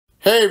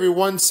Hey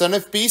everyone, Son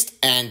of Beast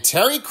and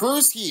Terry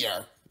Crews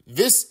here.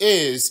 This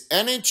is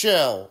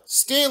NHL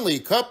Stanley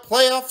Cup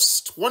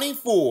Playoffs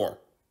 24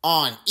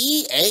 on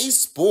EA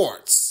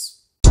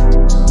Sports.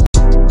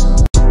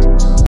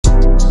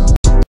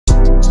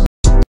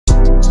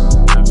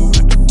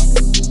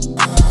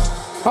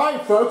 Hi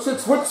folks,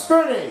 it's What's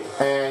Spinning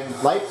And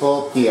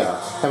Lightbulb here.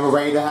 And we're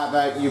ready to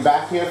have you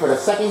back here for the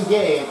second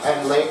game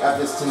and late of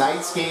this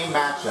tonight's game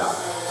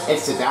matchup.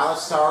 It's the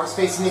Dallas Stars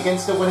facing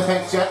against the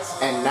Winnipeg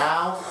Jets, and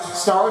now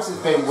Stars has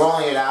been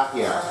rolling it out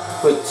here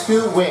with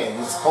 2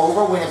 wins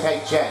over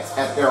Winnipeg Jets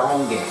at their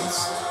home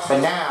games. But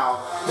now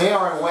they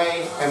are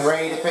away and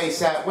ready to face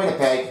that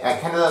Winnipeg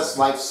at Canada's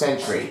Life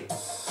Century.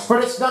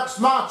 For this next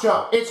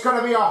matchup, it's going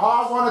to be a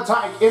hard one to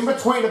take in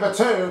between of the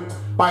two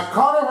by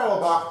Connor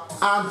Hellebuyck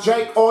and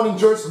Jake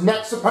Oettinger's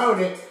next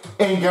opponent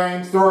in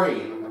Game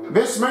 3.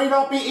 This may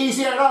not be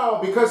easy at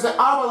all because the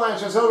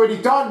Avalanche has already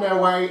done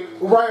their way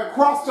right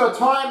across the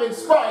time and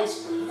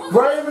space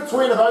right in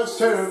between of those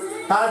two.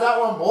 Had that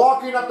one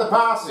blocking up the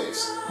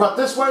passes. But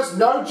this was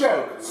no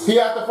joke. He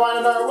had to find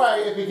another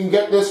way if he can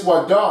get this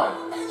one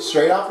done.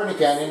 Straight up in the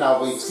canyon,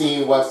 I'll be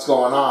seeing what's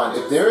going on.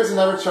 If there is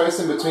another choice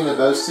in between of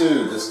those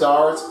two, the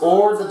Stars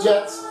or the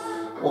Jets,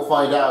 we'll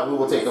find out who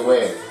will take the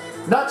win.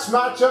 Next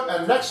matchup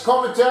and next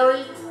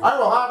commentary, I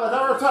will have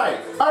another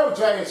take.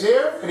 OJ is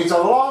here, and he's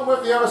along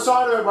with the other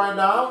side of it right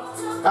now.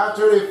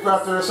 After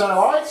the center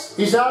ice,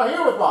 he's now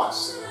here with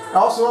us.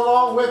 Also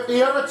along with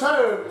the other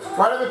two,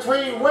 right in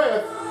between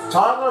with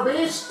Tyler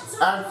Beast,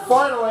 and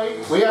finally,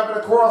 we have it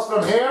across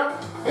from here.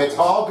 It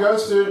all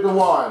goes to the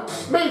one.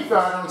 Me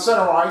found on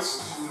center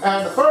ice,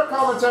 and the third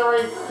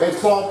commentary is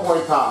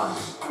Ballpoint Pond.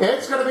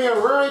 It's going to be a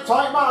really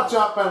tight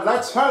matchup, but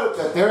let's hope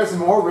that there is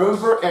more room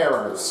for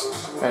errors.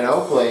 And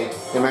hopefully,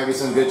 there might be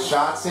some good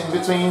shots in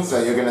between,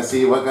 so you're going to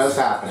see what goes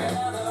happening.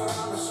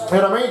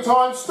 In the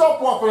meantime, stop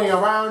waffling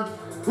around.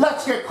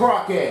 Let's get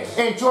cracking.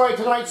 Enjoy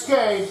tonight's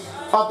game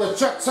of the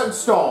Jets and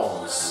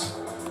Stars.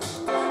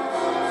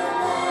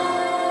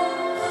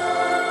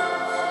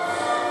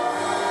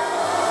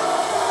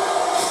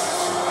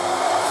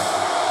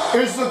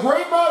 It's the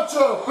great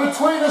matchup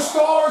between the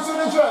Stars and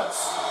the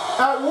Jets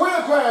at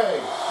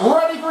Winnipeg,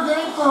 ready for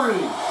Game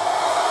 3.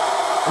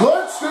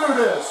 Let's do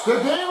this. The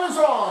game is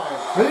on.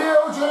 The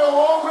OJ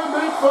along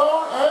with Big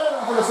Phone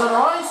and for the center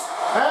ice.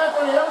 And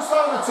for the other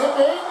side of the tip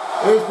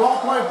is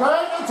Ballpoint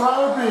Peg and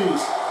Tyler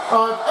Beast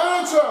on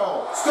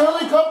NHL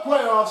Stanley Cup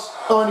Playoffs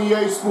on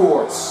EA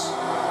Sports.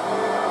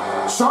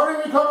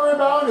 Starting the cover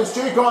inbound is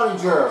Jake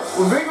Oettinger.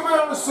 We're making it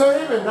on the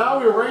save, and now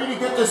we're ready to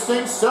get this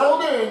thing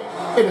settled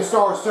in the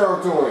Stars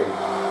territory.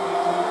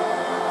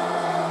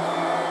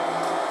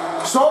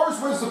 Stars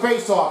wins the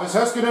faceoff as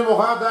Heiskanen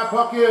will have that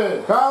puck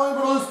in. Battling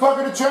for the loose puck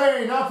in the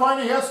chain, now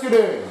finding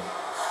Heiskanen.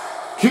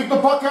 Keep the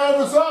puck out of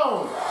the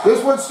zone.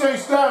 This one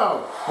stays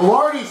down.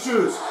 Velarde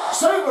shoots.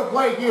 Save the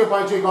play here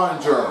by Jake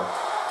Oettinger.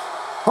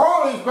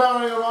 Harley's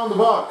battling around the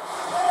puck.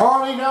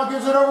 Harley now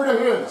gives it over to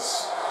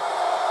Hintz.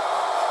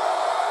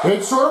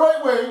 Hintz to the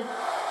right wing.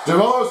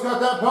 DeMello's got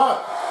that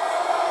puck.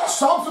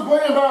 Stops the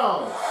play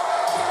inbound.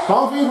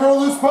 Bumping for a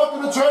loose puck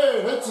in the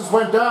chain. Hintz just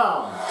went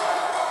down.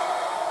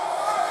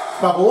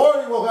 Now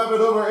Velarde will have it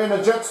over in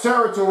the Jets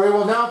territory.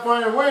 Will now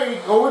find a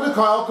way over to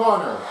Kyle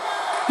Connor.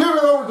 Give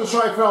it over to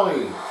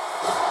Scheifele.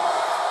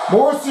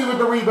 Morrissey with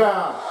the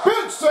rebound.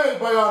 Big save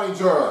by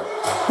Oettinger.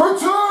 For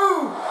 2!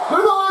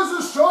 Denies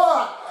a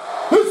shot.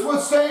 This one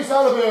stays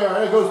out of there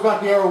and it goes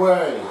back the other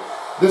way.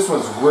 This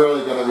one's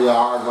really going to be a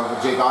hard one for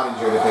Jake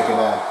Oettinger to pick it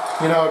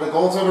up. You know, the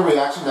goaltender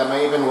reaction, that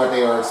may have been what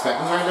they are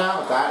expecting right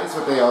now. That is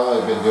what they all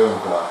have been doing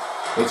for.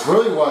 It's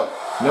really what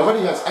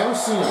nobody has ever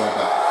seen it like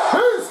that.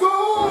 He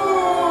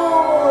scores!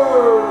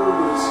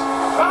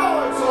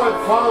 Alex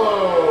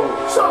Iafallo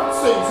shuts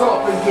things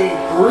off in Game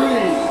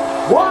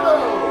 3.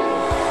 1-0.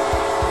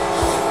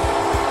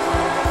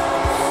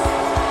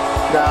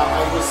 Now,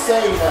 I was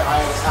saying that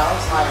Alex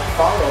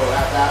Iafallo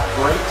at that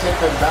great tip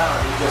and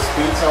bound, he just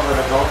beats over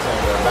the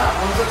goaltender. That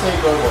one's a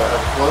takeover, a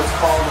close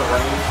call in the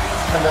range,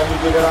 and then you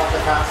get it off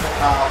the pass to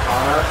Kyle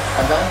Connor,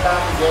 and then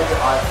back again to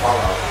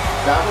Iafallo.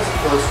 That was a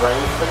close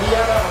range, but he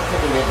had that one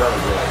kicking in very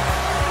good.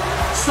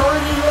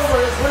 Starting over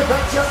is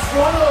Winnipeg Jets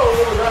 1-0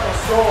 over Dallas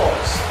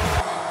Stars.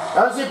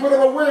 As they put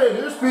up a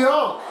win, here's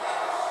Pionk.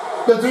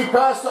 The deep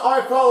pass to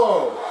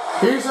Iafallo.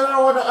 He's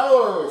another one to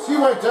Ellers. He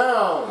went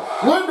down.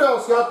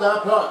 Lindell's got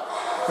that puck.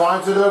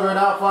 Finds it over,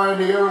 now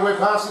finding the other way,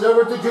 pass it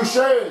over to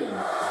Duchesne.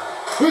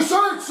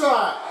 Duchesne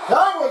shot.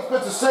 That one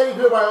puts a save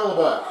here by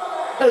Hellebuyck.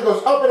 And it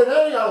goes up and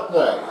in out of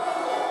play.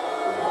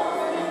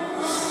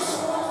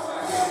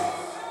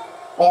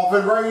 Off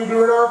and ready to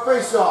do another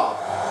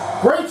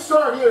face-off. Great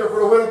start here for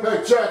the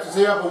Winnipeg Jets as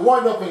they have a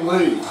 1-0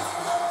 lead.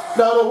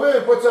 Now the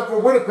win puts up for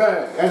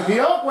Winnipeg. And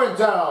Pionk went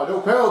down.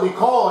 No penalty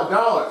call on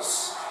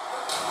Dallas.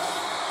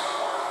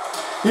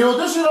 He will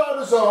dish it out of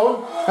his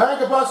own.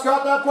 Hankabus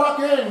got that puck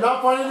in,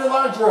 not finding the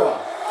line draw.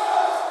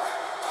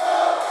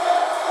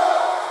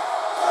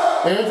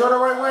 Hands on the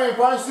right wing,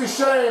 finds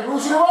Duchesne,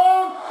 moves it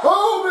around.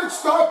 Oh, big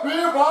stop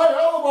here by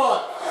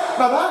Hellebuyck.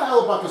 Now that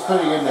Hellebuyck is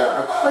putting in there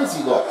a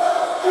crazy look.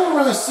 You don't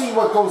really see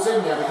what goes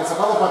in there because the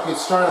Hellebuck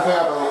is trying to pick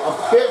up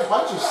a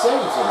bunch of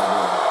saves in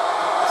there.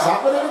 It's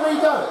not what everybody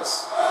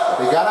does. But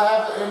they gotta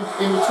have it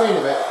in between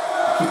of it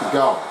to keep it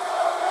going.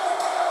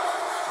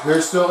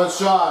 Here's still a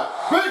shot.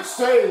 Big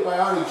save by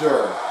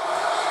Ottinger.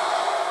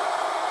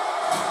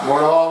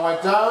 Mornall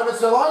went down. It's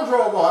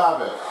Delandro will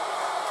have it.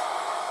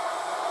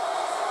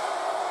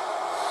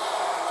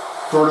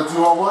 Toward a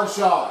 2-on-1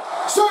 shot.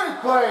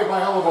 Save play by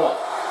Hellebuck.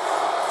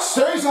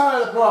 Stays high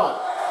at the front.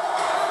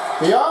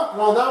 The up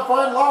will now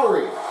find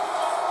Lowry.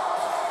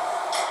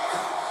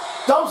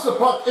 Dumps the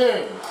puck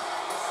in.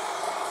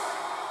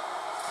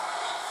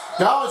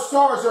 Dallas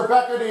Stars are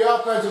back in the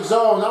offensive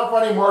zone, now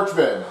finding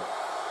Marchman.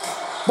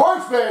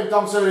 Marchman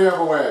dumps it the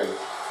other way.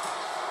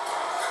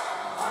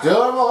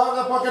 Dillon will have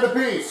that puck in a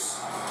piece.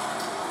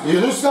 You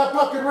lose that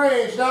puck in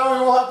range, now we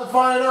will have to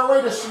find our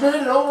way to Schmidt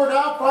and over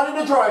now finding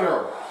the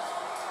Drider.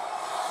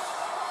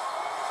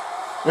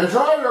 The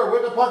Drider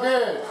with the puck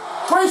in.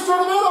 Race through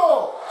the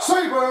middle.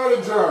 Save by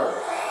Ottinger.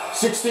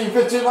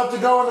 16-15 left to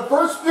go in the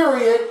first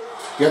period.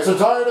 Get some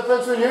tired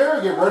defenseman here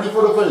and get ready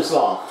for the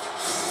face-off.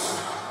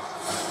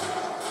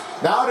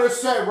 Now they're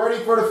set,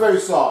 ready for the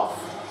face-off.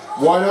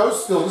 1-0,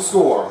 still the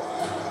score.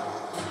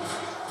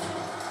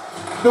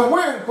 The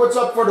win puts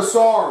up for the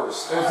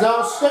Stars. And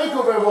now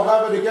Stankovic will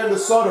have it again to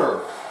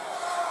Sutter.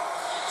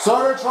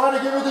 Sutter trying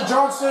to give it to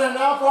Johnston and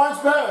now finds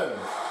Ben.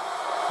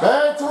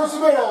 Ben towards the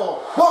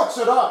middle. Blocks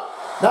it up.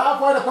 Now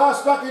find a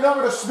pass backing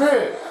over to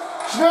Schmidt.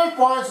 Schmidt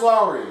finds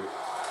Lowry.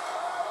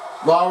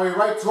 Lowry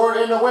right toward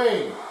in the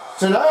wing.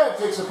 Tanayev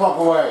takes the puck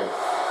away.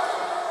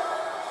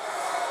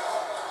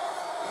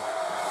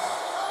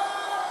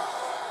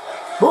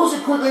 Moves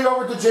it quickly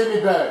over to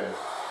Jamie Benn.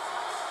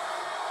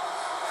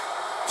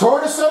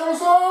 Toward the center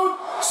zone.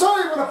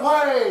 Save with a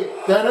play.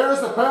 Then there's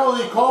the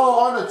penalty call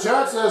on the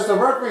Jets as the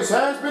referee's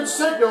has been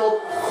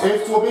signaled.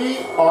 It will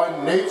be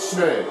on Nate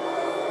Schmidt.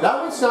 That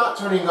one's not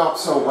turning up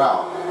so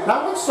well.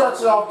 That one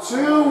starts it off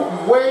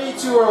way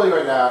too early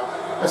right now.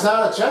 As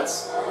now the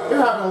Jets,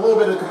 they're having a little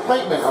bit of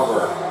complaint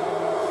over it.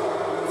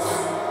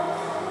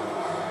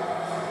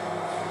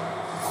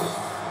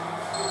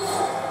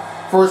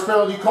 First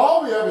penalty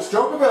call, we have is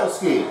Joe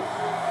Pavelski.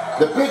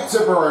 The big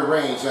tipper in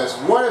range as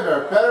one of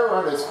their better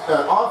on his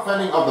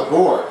offending of the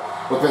board.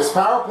 With his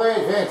power play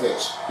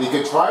advantage, he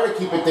could try to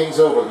keep things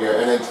over here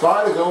and then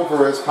try to go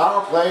for his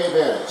power play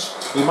advantage.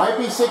 He might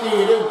be sinking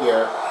it in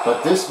here,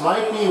 but this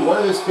might be one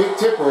of his big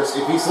tippers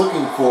if he's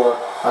looking for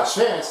a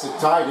chance to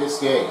tie this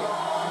game.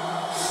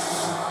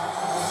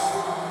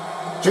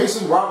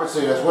 Jason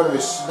Robertson has one of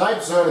his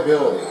snipe zone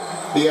ability.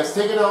 He has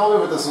taken it over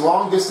with this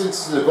long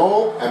distance to the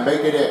goal and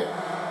make it in.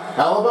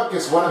 Hellebuck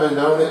is one of the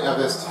known of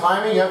his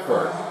timing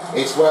effort.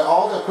 It's what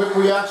all the quick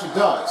reaction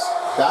does.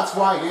 That's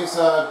why his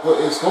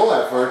goal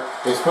effort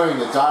is putting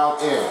the dial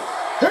in.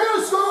 He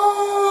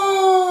scores!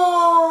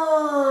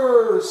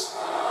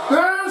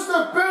 There's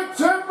the big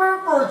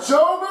tipper for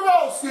Joe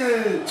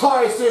Pavelski.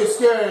 Ties this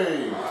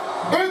game.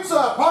 It's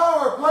a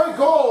power play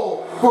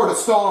goal for the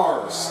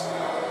Stars.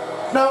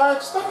 Now I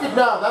expected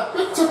that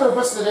big tipper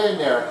puts it in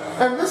there.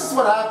 And this is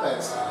what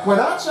happens. When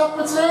that Chuck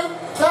puts it in,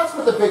 that's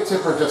what the big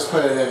tipper just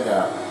put it in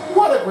there.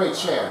 What a great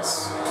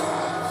chance.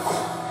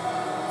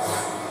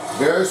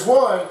 There's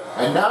one,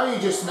 and now you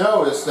just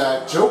notice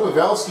that Joe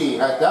Pavelski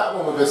had that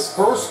one with his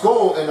first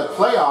goal in the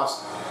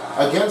playoffs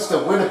against the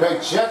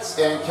Winnipeg Jets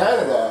in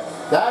Canada.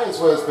 That is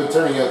what has been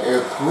turning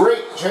a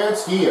great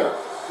chance here.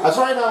 As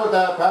right now with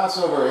that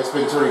passover, it's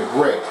been turning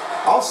great.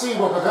 I'll see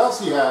what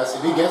Pavelski has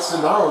if he gets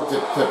the narrow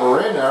tipper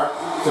in there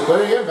to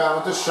put it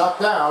inbound to shut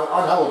down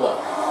on Hellebuck.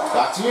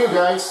 Back to you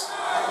guys.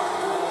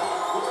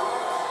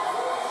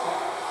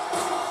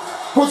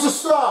 Puts a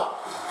stop.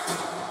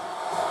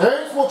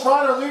 Hayes will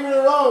try to leave it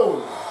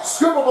alone.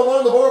 Scoop up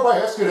along the board by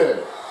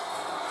Heiskanen.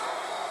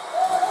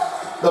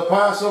 The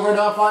pass over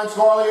now finds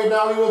Carly, and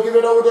now he will give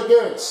it over to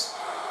Gintz.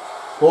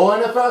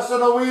 Pulling it fast on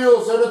the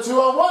wheels, and a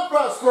 2-on-1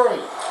 fast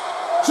break.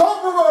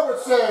 Shot for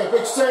Robertson.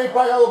 Big save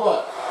by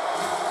Hellebuck.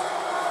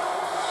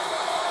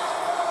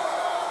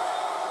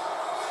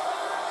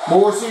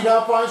 Morrissey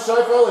now finds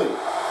Scheifele.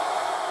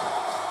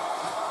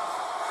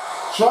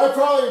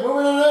 Scheifele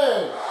moving it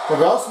in.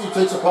 Pavelski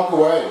takes a puck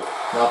away.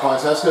 Now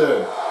finds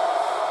Heiskanen.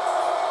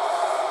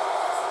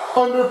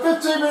 Under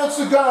 15 minutes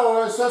to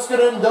go as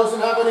Heiskanen doesn't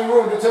have any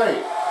room to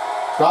take.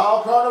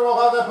 Kyle Connor will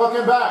have that puck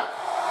in back.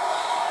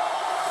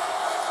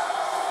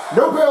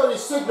 No penalty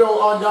signal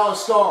on Dallas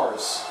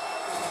Stars.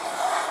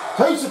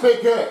 Takes a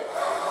big hit.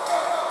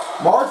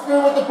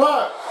 Marchman with the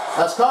puck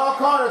as Kyle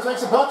Connor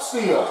takes a puck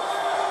steal.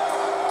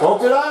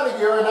 Poked it out of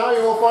here and now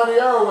you will find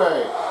the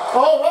airway.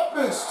 Oh, that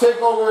big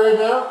takeover in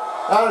there.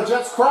 Out of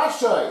Jets crash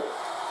site.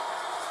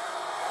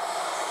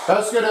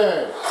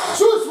 Heiskanen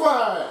shoots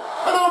one.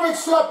 Another big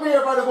stop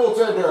here by the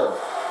goaltender.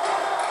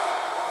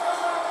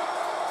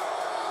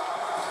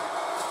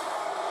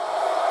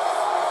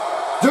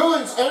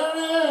 Dillon's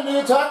entering in the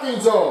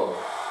attacking zone.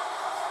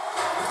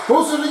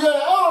 Boosted to get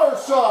another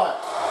shot.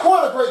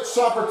 What a great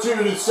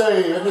opportunity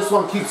save, and this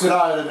one keeps it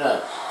out of the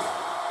net.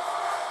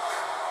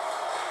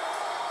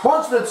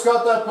 Marchman's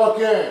got that puck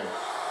in.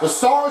 The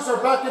Stars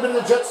are back into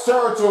the Jets'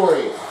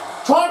 territory,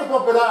 trying to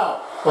bump it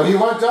out. But he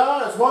went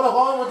down as one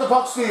along with the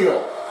puck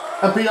steal.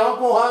 And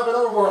Bianco will have it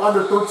over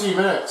under 13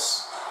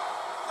 minutes.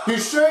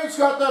 Duchesne's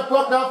got that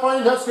puck now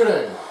finding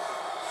Heiskanen.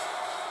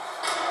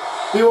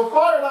 He will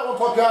fire that one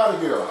puck out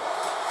of here.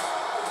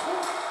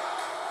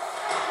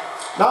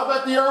 Now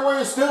back the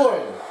airway is still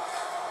in.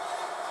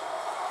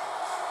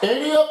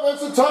 In the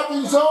offensive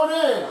attacking zone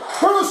in.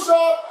 For the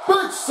shot,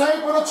 big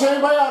save with a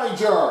chain by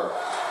Ottinger.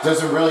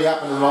 Doesn't really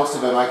happen to most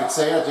of them. I could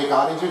say that Jake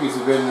Ottinger, he's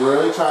been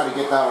really trying to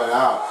get that one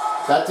out.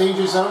 That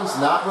danger zone's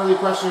not really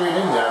pressuring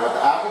in there, but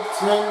the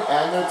Appleton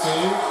and their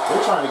team,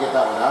 they're trying to get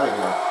that one out of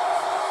here.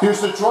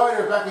 Here's the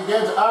Drider back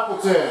again to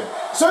Appleton.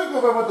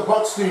 Sankoven with the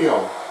puck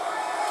steal.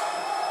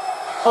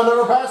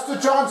 Another pass to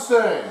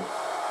Johnston.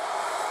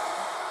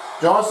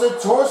 Johnston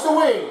towards the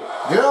wing.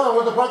 Dillon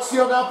with the puck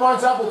steal now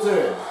finds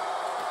Appleton.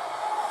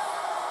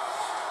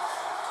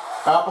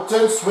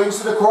 Appleton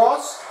swings it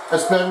across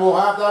as Ben will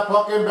have that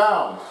puck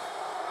inbound.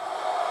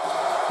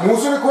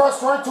 Moves it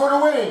across right toward the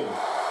wing.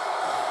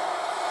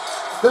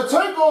 The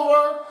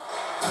takeover.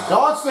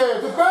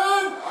 Johnston to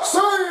Ben.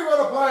 Save on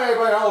a play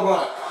by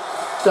Hellebuck.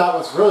 That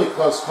was really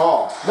close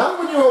call. Not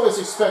when you always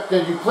expect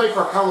that you play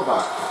for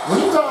Hellebuck. When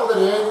you dial it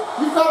in,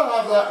 you've got to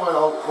have that one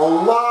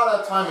a lot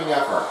of timing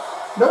effort.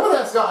 Nobody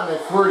has gotten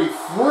it pretty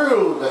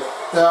through the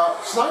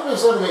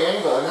sniper's under the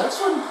angle, and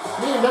that's when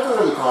me never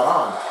really caught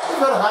on.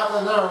 You've got to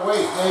have another way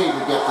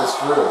to get this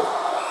through.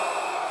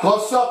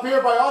 Close up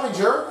here by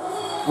Ottinger.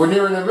 We're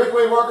nearing the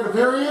midway mark of the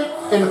period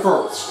in the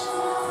first.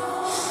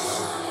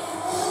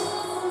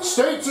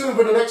 Stay tuned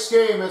for the next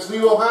game as we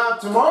will have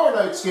tomorrow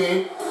night's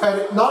game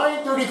at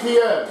 9:30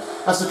 p.m.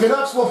 as the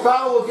Canucks will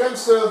battle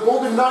against the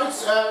Golden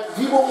Knights at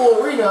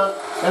T-Mobile Arena,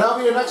 and that'll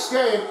be the next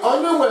game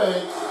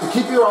underway to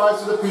keep your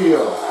eyes on the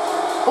field.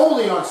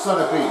 Only on Son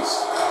of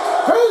Beast.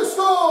 Hey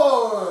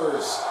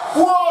Stars!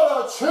 What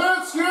a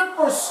chance here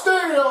for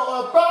Steele!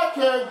 A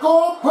backhand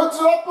goal puts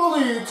it up a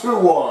lead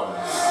 2-1.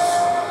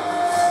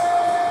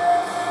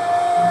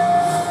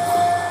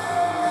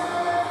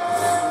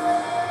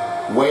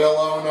 Way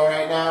alone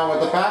right now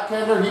with the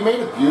backhander. He made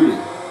a beauty.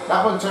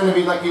 That one turned to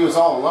be like he was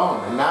all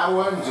alone, and that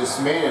one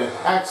just made an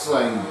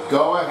excellent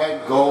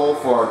go-ahead goal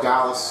for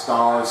Dallas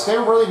Stars.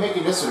 They're really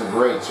making this a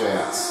great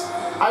chance.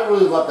 I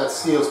really love that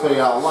Steele's putting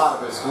out a lot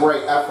of his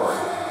great effort.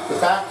 The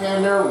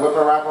backhander, whip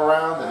a wrap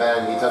around, and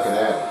then he took it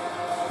in.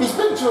 He's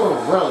been doing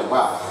really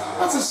well.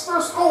 That's his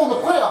first goal in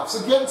the playoffs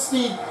against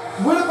the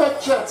Winnipeg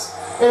Jets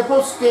in a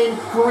post-game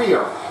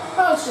career.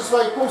 That's just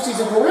like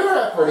postseason career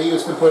effort he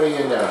has been putting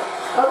in there.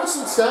 Ever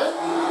since then,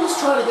 he's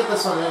trying to get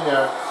this one in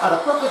there at a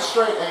perfect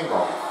straight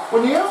angle.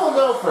 When you all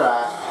know for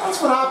that,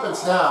 that's what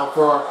happens now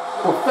for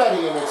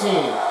Fetty and the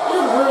team. You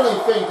don't really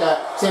think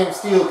that Sam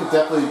Steele could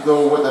definitely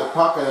go with a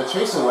puck and a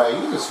chase away.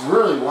 He just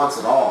really wants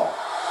it all.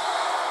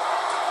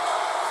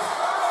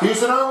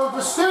 Here's an hour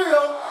for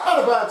Steele,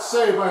 and a bad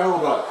save by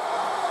Hellebuck.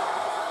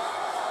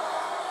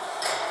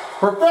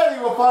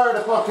 Perfetti will fire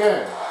the puck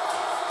in.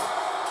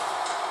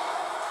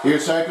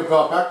 Here's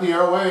Sankoven back the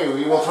airway.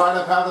 We will try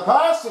to have the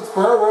pass. It's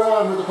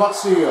Berwin with the puck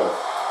steal.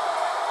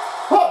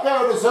 Puck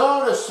out of the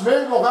zone as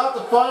Schmidt will have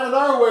to find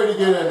another way to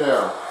get in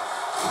there.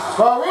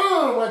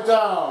 Berwin went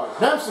down.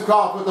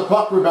 Nemstikov with the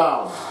puck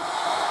rebound.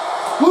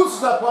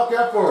 Loses that puck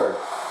effort.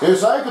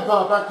 Here's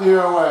Sankoven back the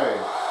airway.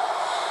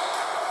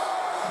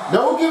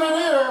 No giving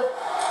here.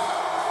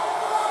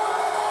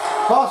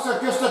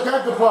 Pasek gets to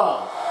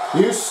Sankoven.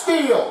 Here's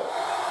Steele.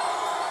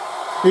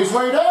 He's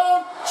way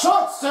down.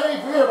 Shot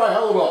save here by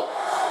Hellebuck.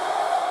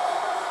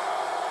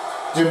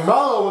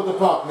 DeMello with the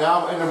puck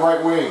now in the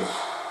right wing.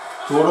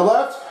 Toward the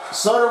left,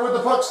 Sutter with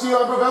the puck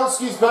steal, and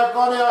Pavelski's back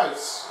on the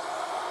ice.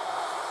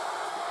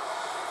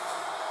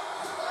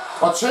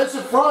 A chance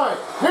in front.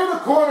 Near the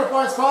corner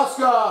finds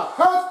Foska.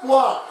 That's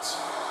blocked.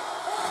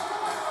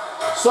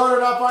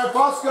 Sutter now finds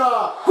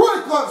Foska.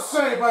 Great glove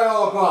save by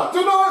Hellebuck.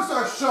 Denies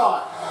that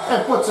shot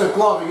and puts a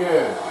glove in.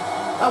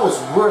 That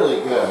was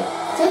really good.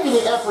 Taking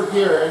the effort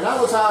here, and that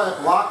was how it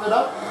blocked it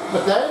up.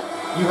 But then,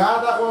 you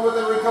have that one with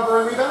the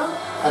recovery rebound,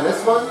 and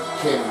this one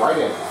came right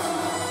in.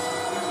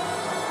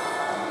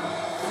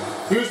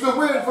 Here's the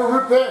win for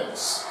Root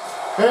Pins.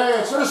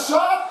 And to the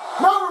shot,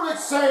 another big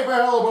save by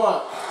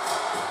Hellebuck.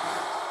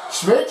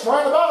 Schmidt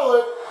trying to battle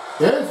it,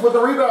 ends with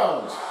the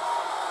rebound.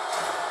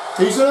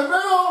 He's in the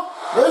middle.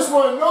 This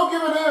one, no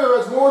giving here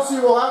as Morrissey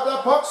will have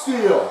that puck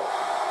steal.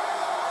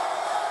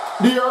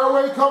 The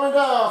airway coming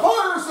down,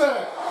 fires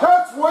it.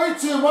 That's way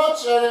too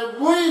much, and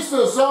it leaves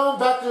the zone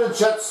back to the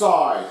Jet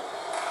side.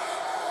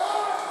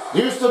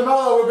 Here's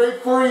DeMello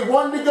with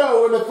 8:41 to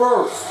go in the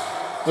first.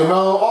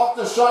 DeMello off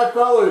the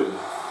Scheifele.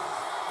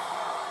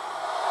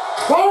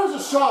 Fires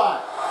a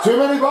shot. Too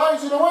many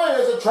bodies in the way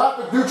as the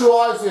traffic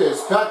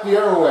neutralizes. Back the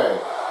airway.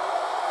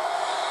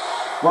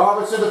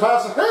 Robertson to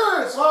pass it.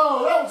 Here it's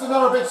low. That was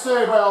another big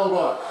save by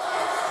Hellebuck.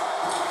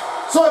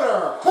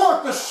 Sutter,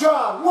 blocked the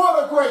shot.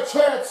 What a great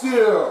chance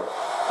here.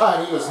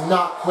 And he was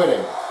not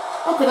quitting.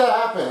 How could that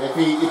happen if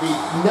he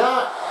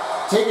not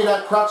taking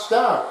that crouch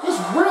down? He's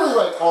really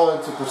like all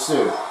into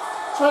pursuit.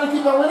 trying to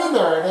keep that one in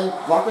there and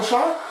then block the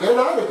shot, get it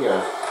out of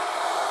here.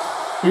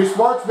 Here's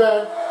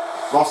Marchman.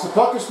 Lost the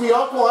puck as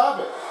Bianca will have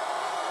it.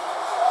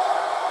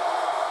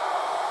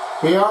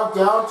 Bianca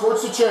down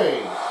towards the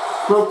chain.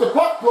 Broke the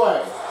puck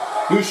play.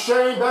 Here's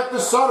Shane back to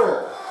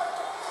Sutter.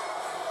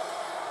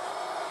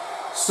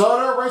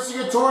 Sutter racing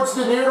it towards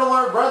the near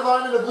red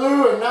line in the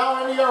blue and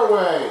now in the other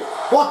way.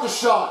 Block the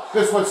shot.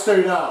 This one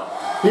stayed out.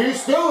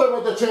 He's still in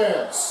with the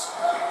chance.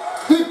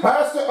 Deep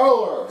pass to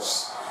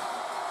Ehlers.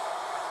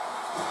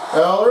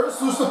 Ehlers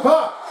loses the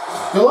puck.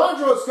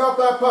 Delandro's got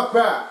that puck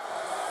back.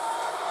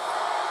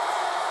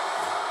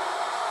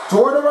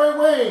 Toward the right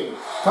wing.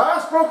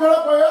 Pass broken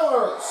up by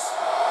Ehlers.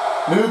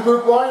 New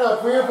group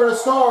lineup here for the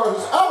Stars.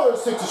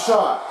 Ehlers takes a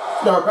shot.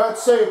 Now bad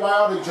save by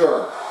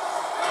Oettinger.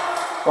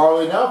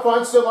 Farley now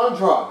finds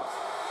Delandra.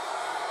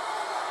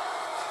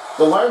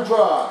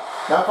 Delandra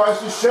now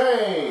finds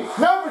Duchesne.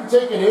 Now been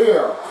taken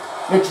here.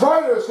 And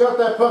Drider's got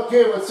that puck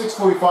in with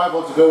 6:45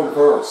 left to go in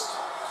first.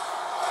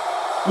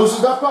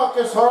 Loses that puck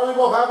as Harley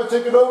will have it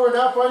taken over and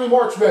now finding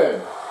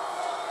Marchman.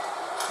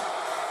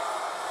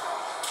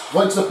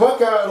 Links the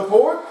puck out of the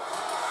board.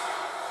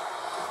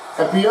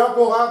 And Bianca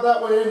will have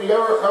that one in the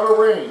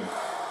outer ring.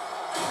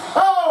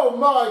 Oh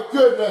my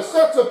goodness,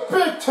 that's a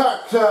big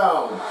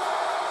takedown.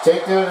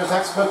 Takedown in the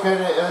textbook and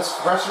this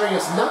pressuring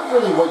is not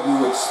really what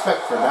you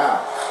expect for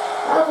now.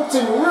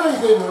 Appleton really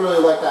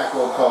didn't like that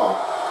goal call.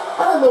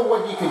 I don't know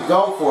what you could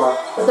go for,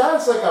 but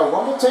that's like a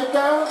rumble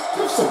takedown.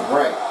 Give some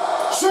break.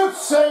 Shoot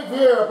save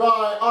here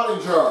by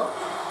Oettinger.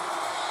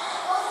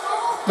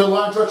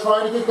 Delandra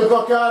trying to get the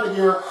puck out of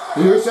here.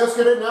 Here's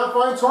Heskinen, now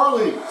finds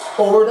Harley.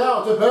 Over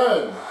now to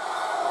Ben.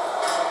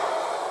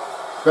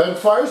 Ben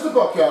fires the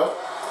puck out.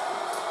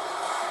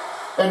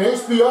 And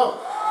here's Bianca.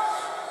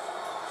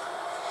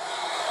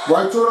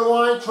 Right toward the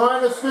line,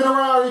 trying to spin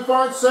around, he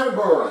finds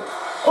Sandberg.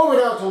 Over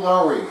down to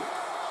Lowry.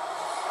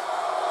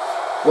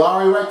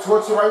 Lowry right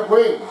towards the right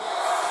wing.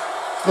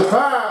 The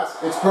pass,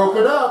 it's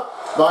broken up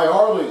by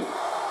Harley.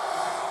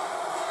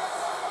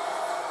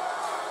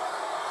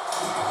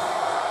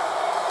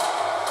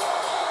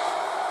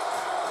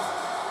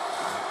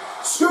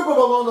 Scoop him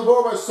along the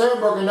board by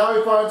Sandberg, and now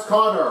he finds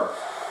Connor.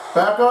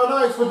 Back on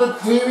ice with the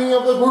teaming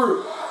of the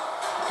group.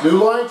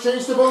 New line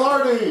change to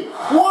Velarde.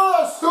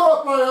 What a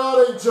stop by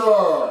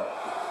Oettinger!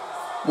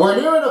 We're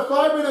nearing the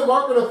 5-minute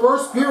mark of the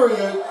first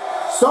period.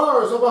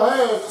 Stars up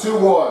ahead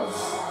 2-1.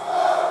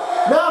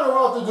 Now they're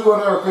off to do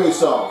another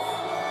face-off.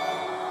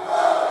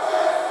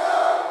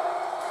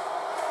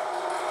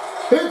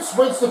 Hintz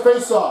wins the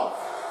face-off.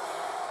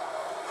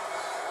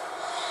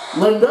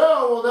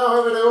 Lindell will now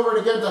have it over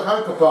again to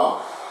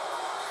Hankapop.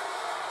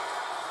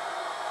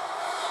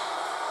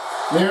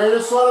 Nearing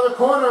the slot of the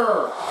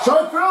corner.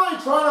 Philly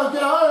trying to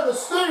get out of the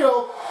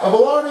steal. And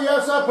Velarde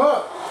has that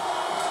puck.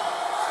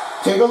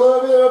 Take a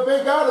little bit of a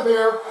big out of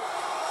here.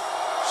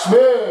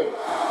 Schmid.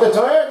 The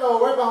diagonal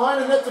right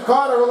behind the net to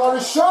Connor. Velarde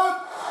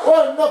shot.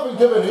 Oh, nothing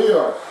given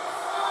here.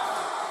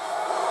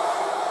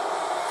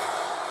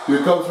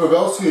 Here comes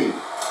Pavelski.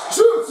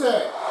 Shoots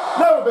it.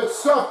 Never been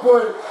stuck,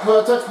 but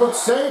a textbook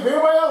save here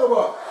by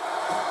Ellerbuck.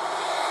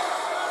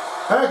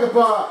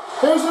 Hankapop.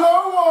 Here's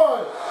another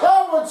one.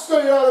 That one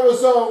stayed out of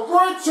his zone.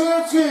 Great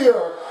chance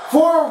here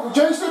for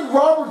Jason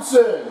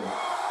Robertson.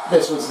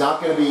 This was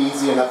not going to be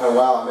easy enough and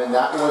well. I mean,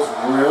 that was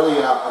really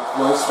a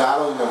close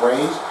battle in the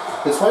range.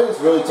 This play is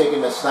really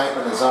taking the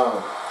sniper in the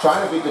zone.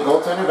 Trying to beat the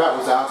goaltender that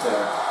was out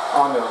there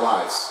on their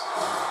lives.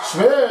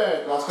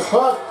 Schmid lost the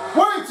puck.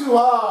 Way too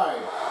high.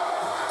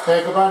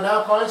 Hankapop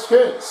now finds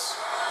Skins.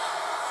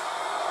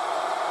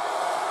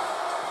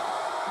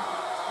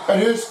 And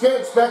here's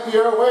Skins back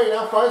the other way.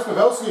 Now finds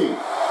Pavelski.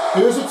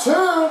 Here's a 2.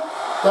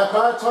 That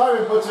bad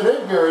timing puts it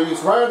in here.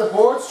 He's right on the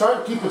boards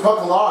trying to keep the puck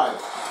alive.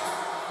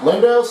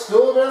 Lindell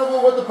still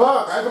available with the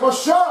puck. Hankapop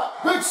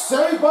shot. Big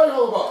save by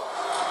Hellebuck.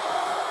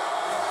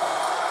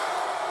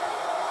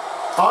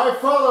 I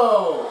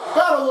follow.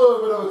 Got a little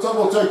bit of a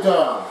tumble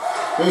takedown.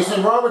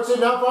 Jason Robertson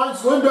now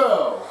finds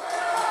Lindell.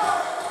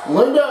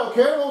 Lindell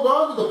can't hold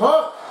on to the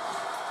puck.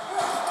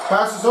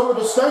 Passes over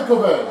to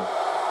Stankoven.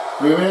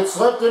 3 minutes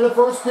left in the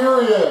first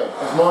period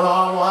as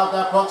Monahan will have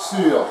that puck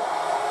steal.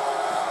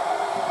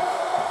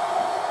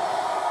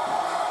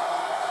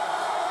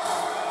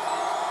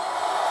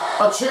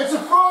 A chance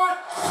in front.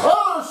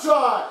 Another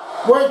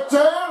shot. Went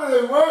down and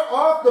it went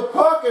off the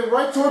puck and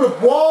right toward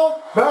the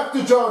wall. Back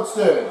to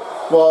Johnston.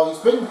 Well, he's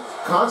been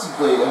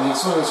contemplating, and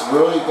this one is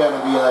really going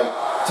to be like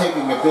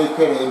taking a big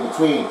hit in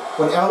between.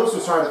 When Elvis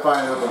was trying to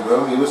find an open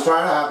room, he was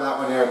trying to have that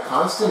one there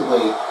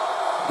constantly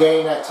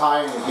gain that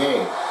tie in the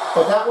game.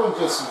 But that one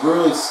just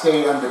really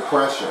stayed under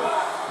pressure.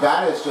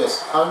 That is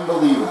just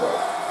unbelievable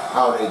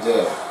how they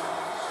did.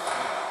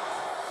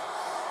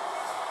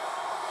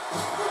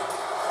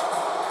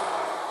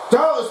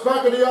 Dallas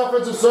back in the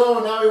offensive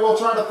zone. Now he will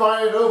try to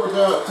find it over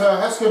to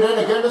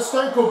Heskinen again to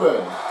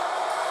Stankoven.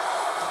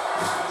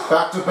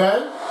 Back to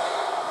Ben.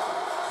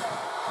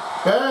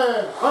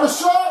 Ben on a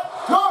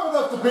shot. Not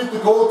enough to beat the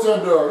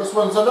goaltender. This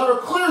one's another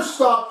clear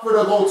stop for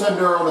the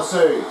goaltender on a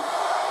save.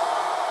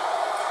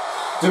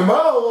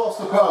 DeMello lost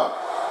the puck.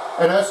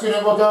 And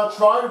Eskinen will now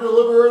try to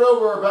deliver it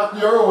over back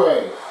the other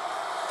way.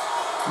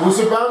 Moves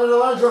it down to the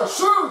line draw.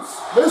 Shoots!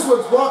 This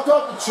one's blocked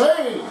off the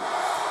chain.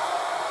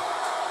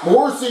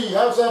 Morrissey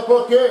has that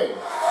puck in.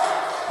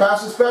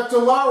 Passes back to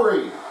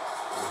Lowry.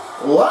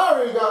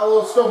 Lowry got a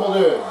little stumbled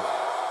in.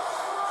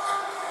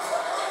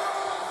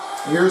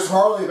 Here's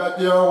Harley back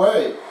the other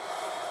way.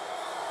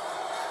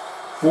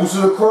 Moves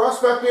it across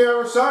back the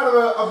other side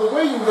of the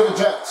wing to the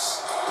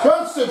Jets.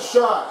 Constant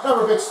shot.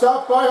 Never gets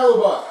stopped by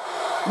Hellebuck.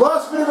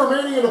 Last minute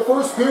remaining in the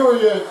first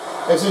period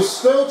as he's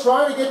still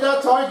trying to get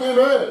that tie game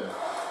in.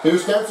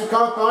 Here's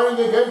Kamsikov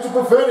finding again to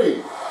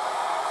Perfetti.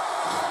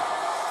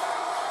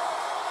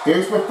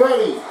 Here's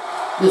Perfetti.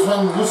 This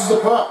one loses the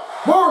puck.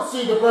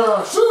 Morrissey to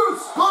Brown.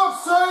 Shoots! Glove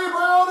save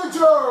by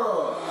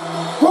Oettinger!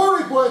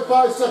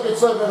 40.5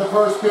 seconds left in the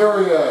first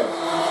period.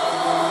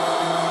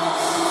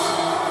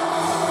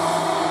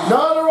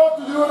 Now they're up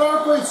to do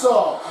another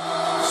face-off.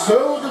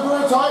 Still looking for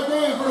a tie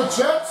game for the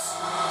Jets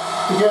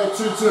to get it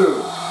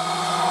 2-2.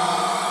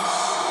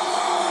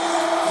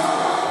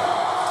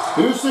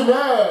 Houston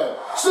Ned,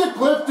 stick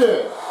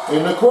lifted.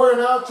 In the corner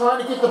now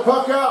trying to get the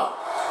puck out.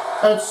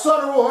 And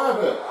Sutter will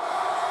have it.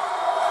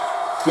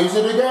 Gives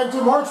it again to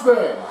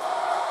Marchman.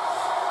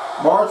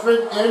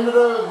 Marchman into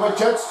the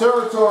Jets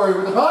territory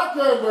with the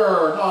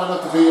backhander. Not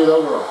enough to beat it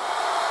over.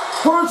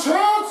 For a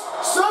chance,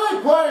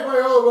 save play by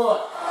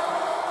Hellebuck.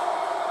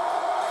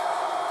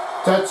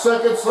 10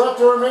 seconds left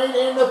to remain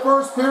in the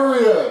first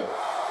period.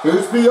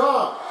 Here's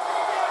Beyond.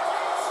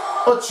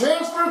 A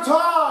chance for a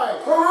tie.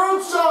 A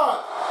room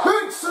shot.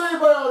 Big save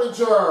by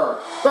Oettinger.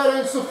 That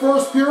ends the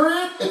first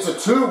period. It's a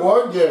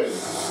 2-1 game.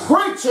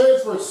 Great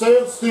chance for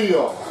Sam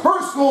Steele.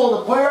 First goal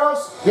in the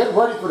playoffs. Get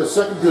ready for the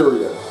second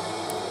period.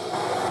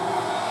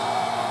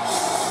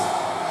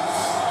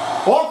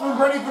 Off and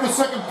ready for the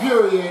second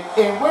period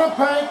in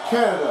Winnipeg,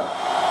 Canada.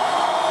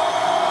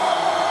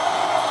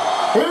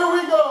 Here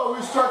we go.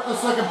 We start the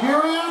second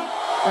period,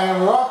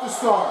 and we're off to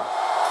start.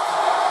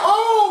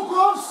 Oh,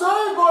 glove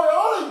save by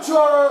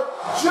Oettinger.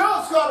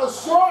 Just got a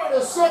shot in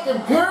the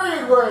second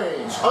period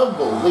range.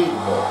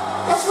 Unbelievable.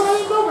 That's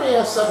what nobody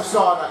else ever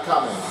saw that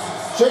coming.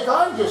 Jake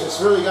Oettinger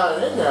just really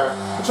got it in there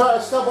and tried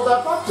to stumble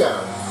that puck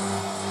down.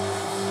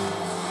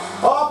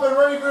 Off and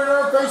ready for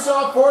another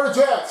face-off for the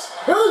Jets.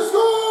 He scores!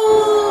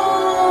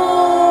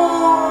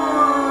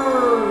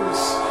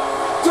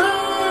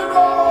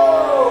 Dino!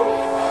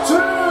 2-2!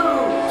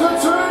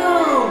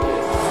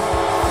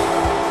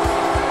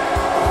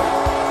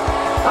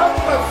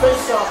 After that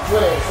face-off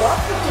win, watch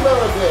what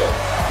DeMello did.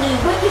 He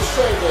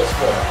ricocheted this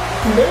one.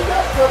 He made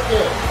that puck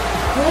in.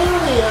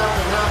 Clearly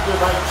after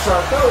Mike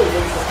Sharpelli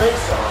wins the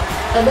face-off.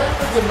 And then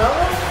for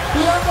DeMello,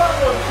 he had that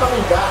one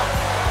coming back.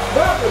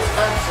 That was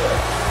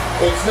excellent.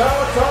 It's now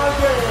a tie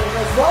game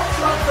as Mike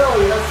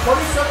Sharpelli has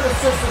 27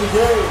 assists in the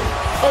game.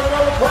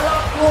 Another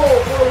playoff goal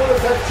for the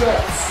Winnipeg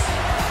Jets.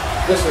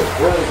 This was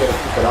really going to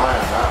keep an eye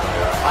on that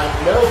one. I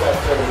know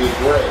that's going to be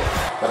great,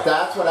 but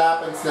that's what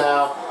happens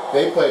now.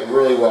 They played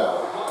really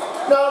well.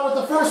 Now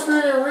with the first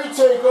period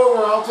retake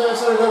over, I'll send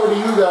it over to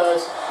you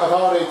guys of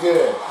how they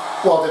did.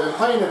 Well, they've been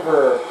playing it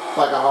for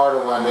like a harder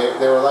one.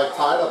 They were like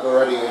tied up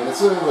already, and this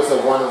one was a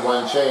 1-1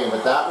 chain,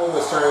 but that one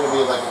was turning to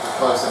be like a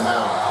close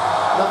amount.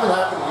 Nothing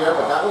happened here,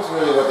 but that was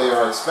really what they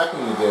were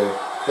expecting to do.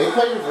 They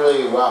played it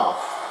really well.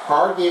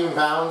 Hard game and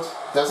bounds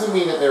doesn't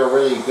mean that they were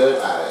really good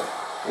at it.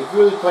 They've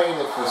really playing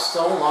it for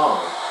so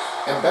long.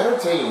 And better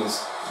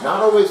teams,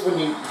 not always when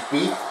you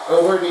beat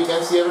over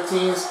against the other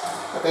teams,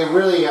 but they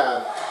really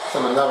have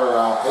some another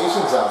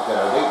patience out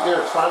there.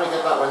 They're trying to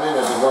get that one in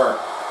to work,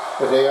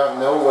 but they have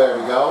nowhere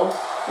to go.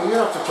 And you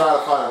have to try to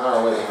find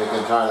another way if they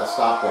can try to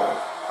stop one.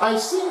 I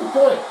see the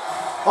point.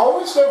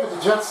 Always fair with the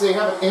Jets, they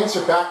haven't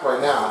answered back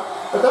right now.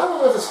 But that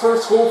one was his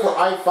first goal for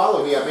I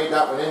Follow. He had made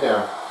that one in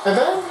there. And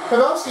then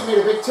Pavelski made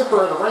a big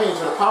tipper in the range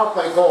with a power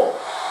play goal.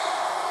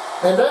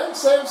 And then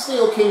Sam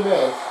Steele came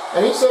in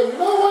and he said, you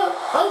know what?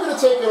 I'm going to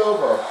take it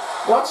over.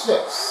 Watch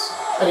this.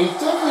 And he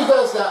definitely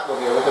does that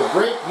one here with a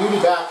great beauty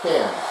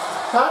backhand.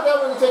 Had that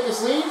one to take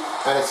his lead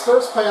and his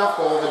first playoff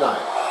goal of the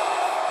night.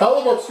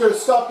 Hellebuck's going to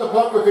stop the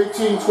puck with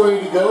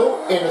 18:20 to go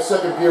in the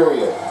second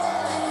period.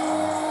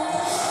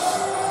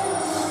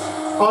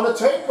 On the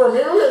take from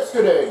Mary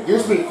Eskinen,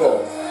 here's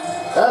Miko.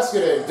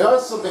 Eskinen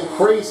does something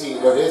crazy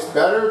with his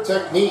better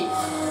technique.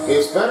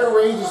 His better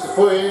ranges to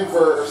put in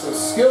for some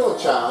skill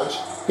challenge.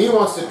 He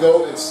wants to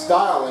go in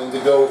styling, to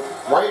go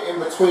right in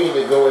between,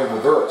 to go in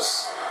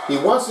reverse. He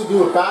wants to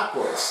do it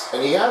backwards,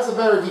 and he has a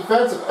better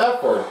defensive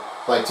effort,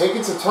 like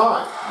taking some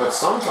time, but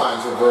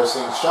sometimes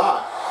reversing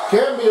shot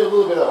can be a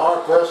little bit of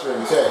hard pressure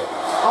and take.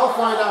 I'll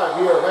find out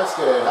here if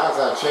Eskinen has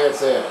that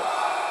chance in.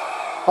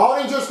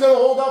 Harding just going to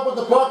hold up with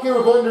the puck here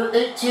with under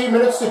 18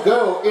 minutes to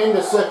go in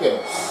the second.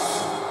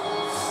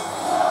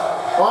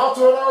 Off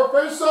to another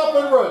face-up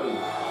and ready.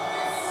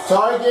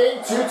 Tie game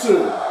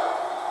 2-2.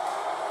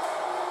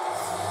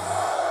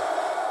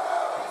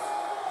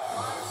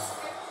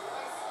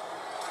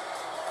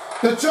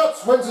 The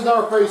Jets wins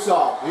another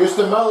face-off. Here's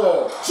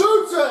DeMello.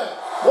 Shoots it!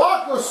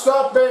 Walker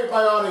stop made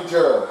by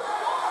Oettinger.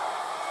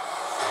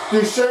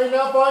 Duchesne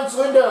now finds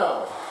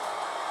Lindau.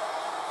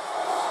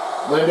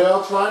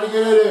 Lindell trying to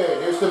get it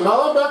in. Here's the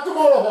mellow back to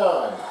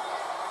Monahan.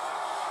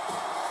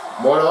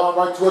 Monahan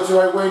right towards the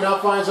right wing, now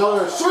finds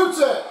Eller, shoots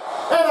it!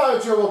 And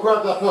Eicher will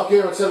grab that puck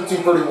here with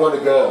 17:31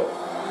 to go.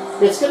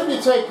 It's going to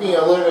be taking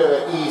a little bit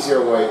of an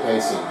easier way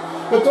pacing.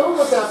 But don't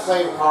let that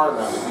play hard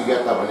enough if you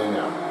get that one in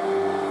there.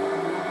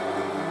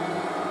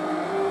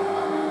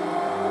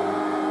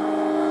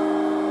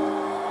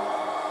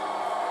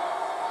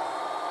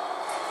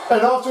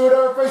 And off to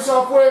another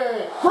face-off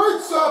win.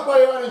 Great stop by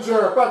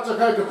Oettinger. Back to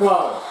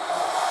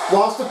Kaikapai.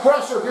 Lost the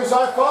pressure. Here's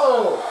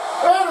Ifollow.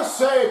 And a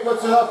save.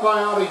 Puts it up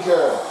by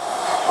Oettinger.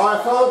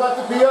 Ifollow back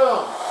to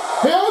Pion.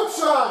 Pion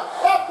shot.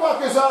 That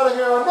puck is out of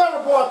here.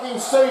 Another blocking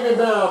saving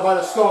down by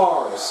the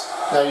Stars.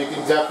 Now you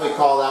can definitely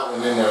call that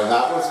one in there.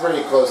 That was a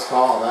pretty close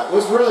call. That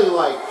was really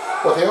like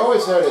what they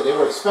always noted. They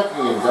were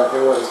expecting it that they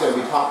were going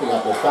to be popping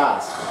up real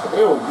fast. But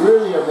they were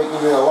really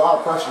making a lot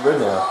of pressure in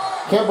there.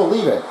 Can't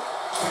believe it.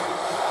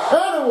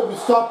 And it will be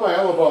stopped by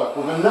Hellebuck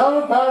with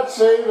another bad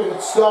save, and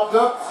it's stopped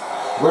up,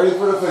 ready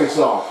for the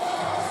face-off.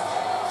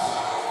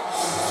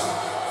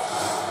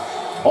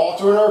 Off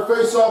to another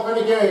face-off in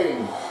the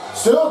game.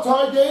 Still a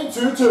tie game,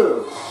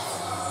 2-2.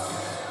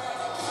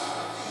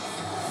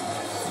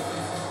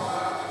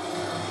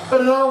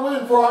 And another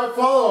win for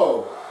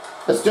Ifollow.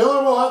 As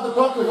Dillon will have the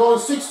puck with only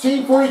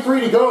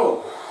 16:43 to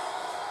go.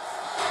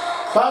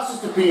 Passes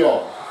to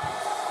Pion.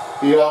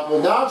 Pion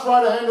will now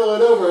try to handle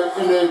it over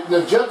in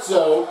the jet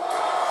zone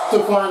to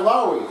find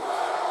Lowry.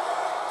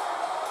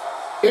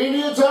 In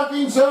the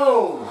attacking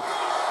zone.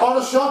 On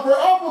a shot for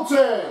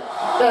Appleton.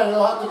 And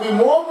he'll have to be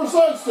more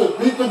precise to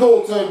beat the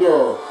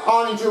goaltender.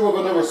 Oettinger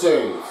with another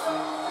save.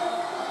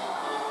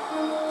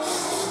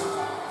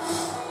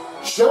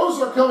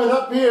 Shows are coming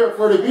up here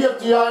for the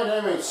BFDI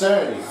and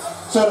MHC.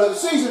 So the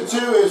season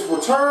 2 is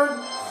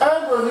returned,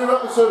 and for a new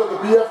episode of the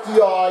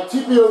BFDI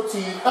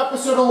TPOT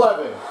episode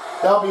 11.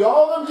 That'll be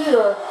all of them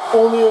here,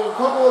 only a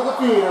couple of the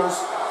theaters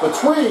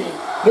between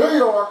New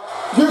York,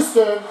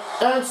 Houston,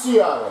 and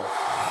Seattle.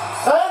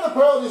 And the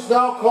penalty is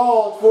now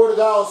called for the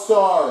Dallas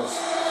Stars.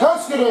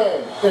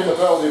 Koskinen in the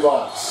penalty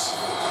box.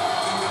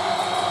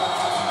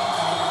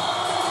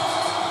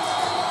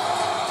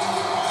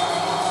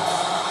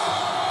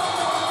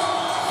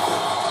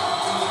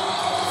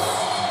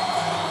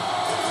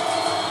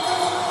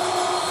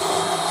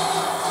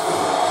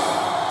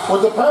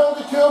 With the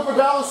penalty kill for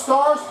Dallas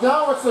Stars,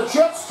 now it's the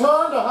Jets'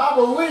 turn to have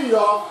a lead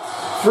off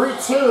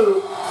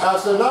 3-2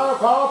 as the another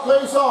power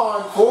plays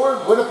on for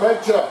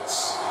Winnipeg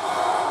Jets.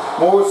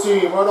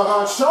 Morrissey,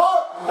 Monahan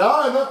shot,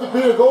 not enough to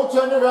beat a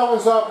goaltender. That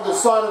one's up to the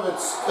side of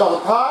the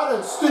pad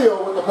and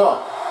steal with the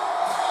puck.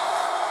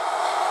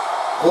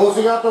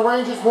 Closing out the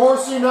Rangers,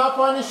 Morrissey now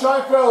finding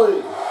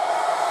Scheifele.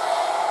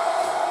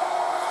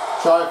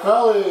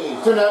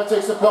 Scheifele, Tunev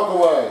takes the puck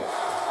away.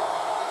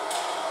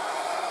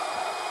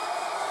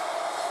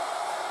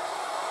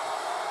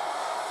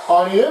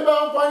 On the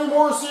inbound, finding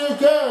Morrissey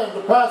again.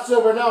 The pass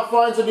over now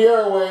finds in the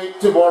airway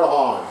to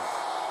Monahan.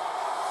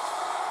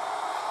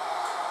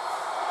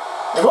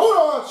 And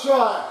Monahan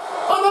shot.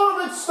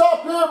 Another big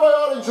stop here by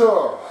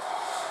Oettinger.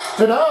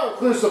 Tunev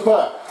clears the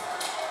puck.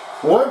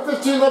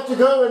 1:15 left to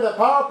go in the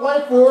power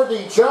play for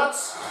the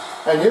Jets.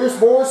 And here's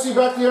Morrissey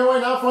back the airway,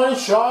 now finding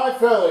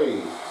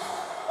Scheifele.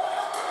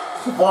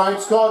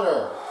 Finds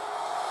Connor.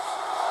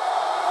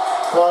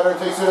 Connor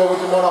takes it over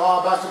to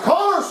Monahan, back to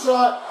Connor's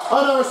shot.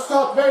 Another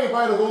stop made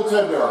by the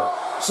goaltender.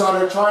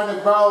 Sutter trying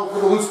to battle for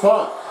the loose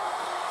puck.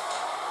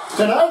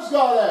 Tunev's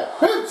got it.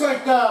 Big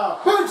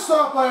takedown. Big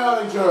stop by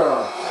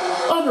Oettinger.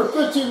 Under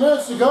 15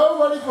 minutes to go,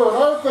 ready for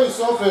another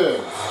face-off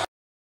in.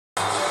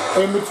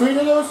 In between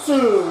of those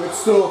two, it's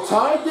still a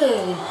tied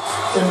game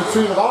in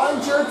between the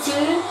Oettinger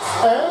team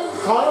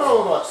and Connor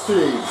Hellebuck's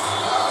team.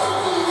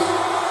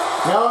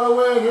 Now on the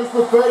wing, here's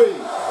Perfetti.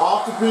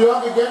 Off to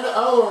Pion again to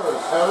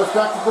Ellers. Ellers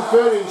back to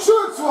Perfetti.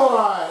 Shoots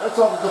one! That's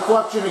off the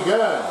deflection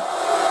again.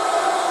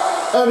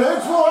 And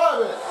Hicks will have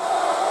it.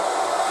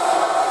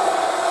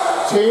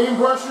 Team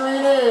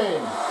pressuring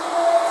in.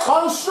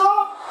 On the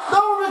shot,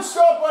 another big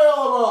stop by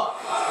Hellebuck.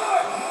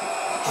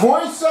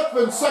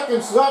 27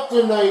 seconds left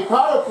in the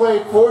power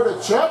play for the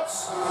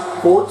Jets.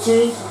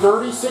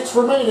 14:36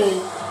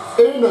 remaining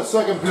in the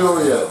second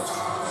period.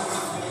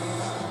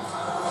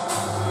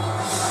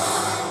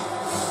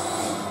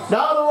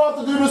 Now they're off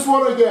to do this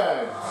one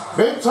again.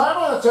 Big time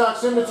on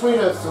attacks in between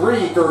a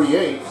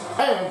 3:38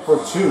 and for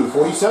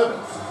 2:47.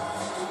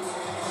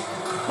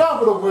 Now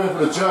for the win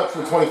for the Jets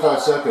for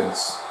 25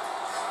 seconds.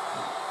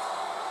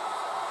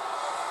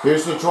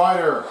 Here's the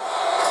Drider.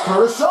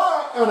 For a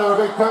shot, another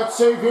big patch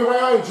save here by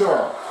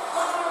Oettinger.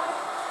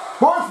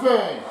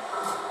 Marchman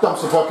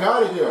dumps the puck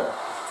out of here.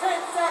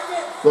 10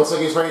 seconds. Looks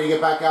like he's ready to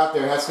get back out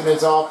there.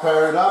 Heskinen's all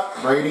paired up,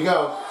 ready to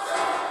go.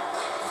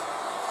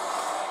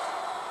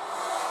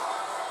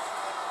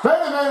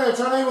 Benedict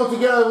unable to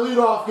get a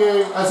leadoff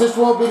game as this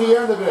won't be the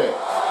end of it.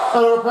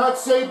 Another patch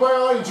saved by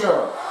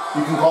Oettinger.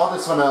 You can call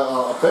this one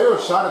a fair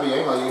shot of the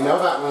angle. You know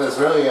that one is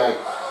really a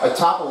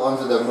topple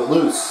onto the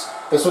loose.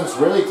 This one's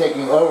really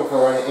taking over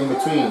for in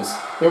betweens.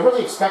 They're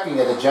really expecting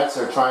that the Jets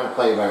are trying to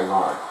play very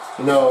hard.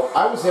 You know,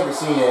 I was never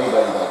seeing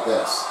anybody like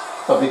this.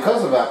 But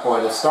because of that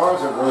point, the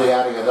Stars are really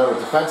adding another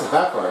defensive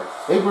effort.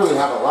 They really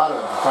have a lot of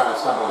them to try to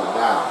stumble it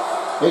down.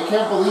 They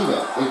can't believe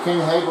it. They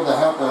can't be able to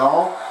help at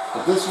all.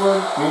 But this one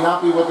may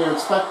not be what they're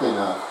expecting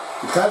of.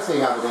 Because they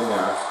have it in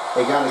there,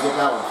 they got to get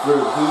that one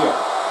through here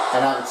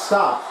and have it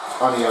stop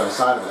on the other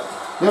side of it.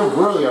 They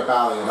really are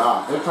battling it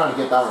off. They're trying to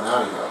get that one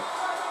out of here.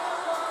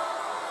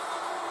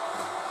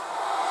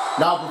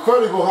 Now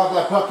Buffetti will have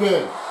that puck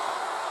in.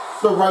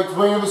 The right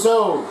wing of his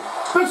own.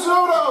 $50.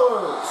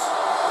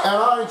 And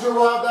Oettinger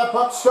will have that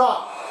puck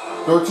stopped.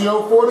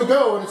 13:04 to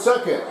go in the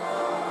second.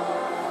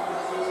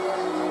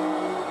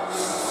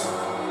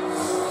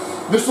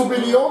 This will be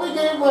the only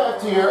game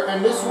left here,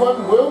 and this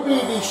one will be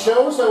the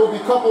shows that will be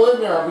coupled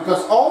in there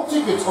because all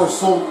tickets are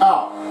sold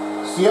out.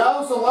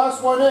 Seattle's the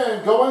last one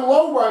in, going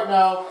low right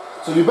now,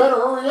 so you better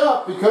hurry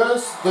up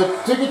because the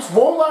tickets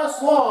won't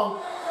last long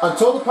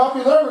until the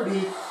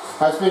popularity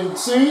has been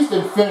seized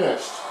and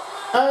finished.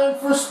 And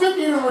for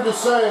speaking over to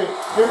say,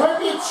 there might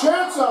be a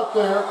chance out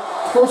there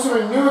for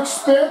some new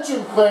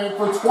expansion plan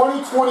for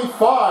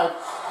 2025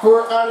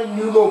 for adding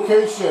new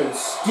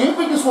locations. Do you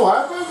think this will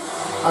happen?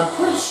 I'm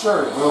pretty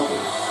sure it will be.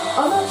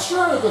 I'm not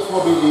sure if this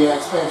will be the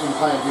expansion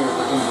plan here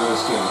for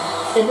Ingram's team.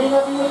 It may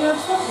not be what they're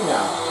expecting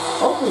now.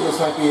 Hopefully this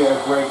might be a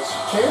great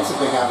chance if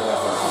they have an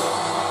effort.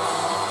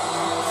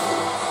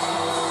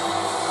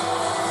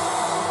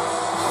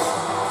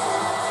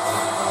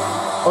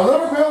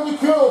 Another penalty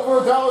kill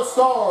for Dallas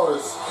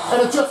Stars.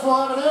 And the Jets will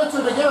have an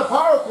answer to get a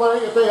power play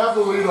if they have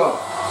the lead up.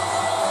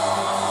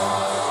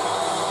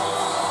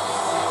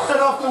 And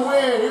off the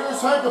win,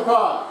 here's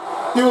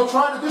Hankapot. He will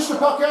try to dish the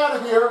puck out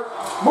of here.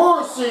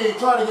 Morrissey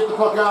trying to get the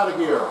puck out of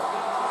here.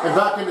 And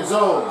back in the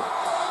zone.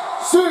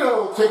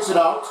 Cito takes it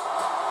out.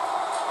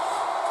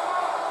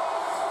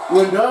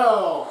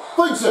 Lindell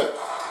flings it.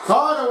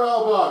 Connor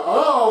Elbuck.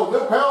 Oh,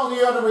 no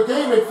penalty on the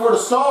regainment for the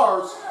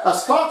Stars.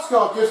 As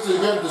Foxcott gives it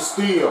again to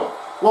Steele.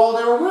 Well,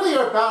 they really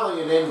are battling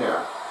it in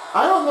there.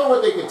 I don't know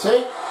what they can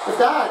take, but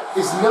that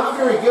is not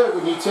very good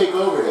when you take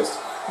over this.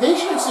 They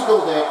should have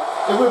signaled it.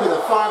 It would have been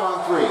a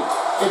 5-on-3.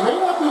 It may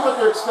not be what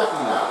they're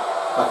expecting now,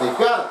 but they've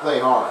got to play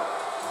hard.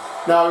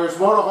 Now here's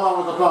Monahan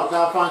with the puck.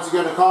 Now finds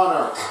again to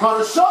Connor.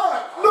 Connor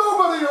shot!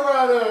 Nobody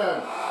ran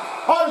in!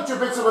 Oettinger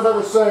picks up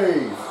another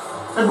save.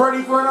 And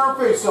ready for another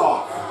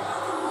face-off.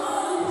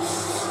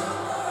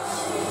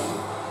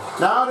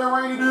 Now they're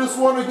ready to do this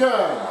one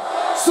again.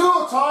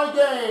 Still a tie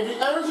game.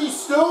 The energy's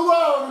still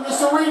low in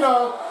this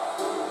arena.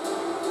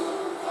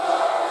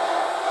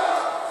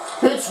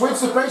 Pitch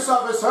wins the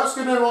face-off as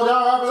Huskinen will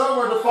now have it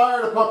over to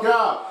fire the puck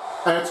out.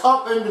 And it's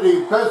up into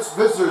the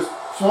visitors'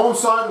 home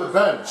side of the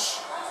bench.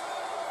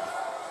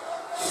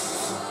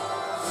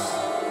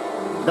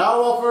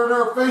 Now off for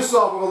another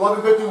face-off with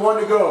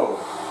 11:51 to go.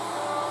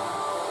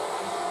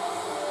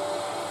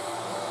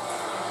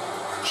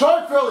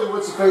 Sean Philly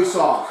wins the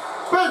face-off.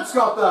 Ben's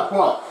got that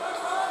puck.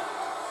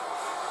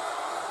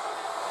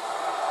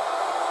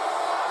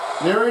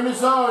 Nearing the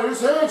zone,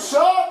 his hand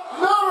shot.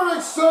 Another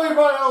big save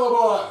by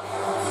Hellebuck.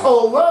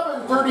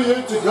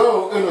 11:38 to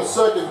go in the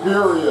second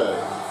period.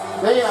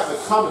 They have it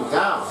coming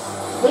down.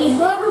 They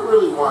never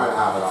really want to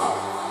have it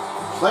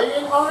off. Play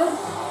in on it,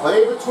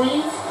 play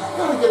between,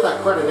 gotta get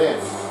that credit in.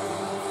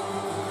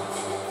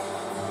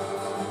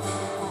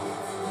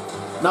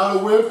 Now the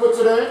Wind puts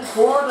it in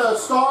for the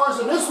Stars,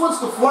 and this one's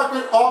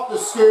deflected off the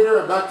skater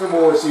and back to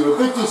Morrissey with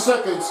 15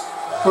 seconds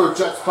for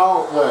Jets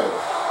power play.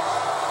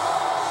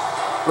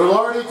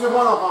 Velarde to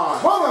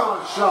Monahan.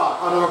 Monahan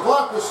shot on a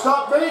block to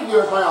stop made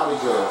here by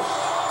Oettinger.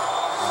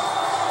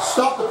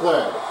 Stop the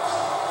play.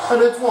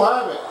 And it will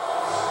have it.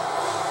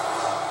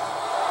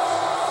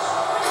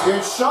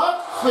 Good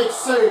shot, quick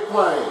save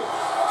play.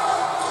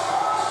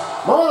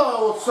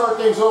 Monahan will start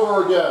things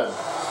over again.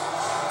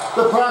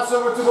 The pass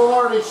over to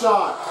Velarde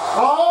shot.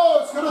 Oh,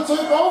 it's going to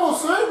take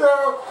almost in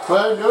there,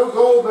 but no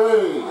goal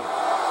made.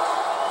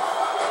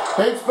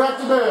 Takes back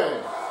to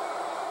Ben.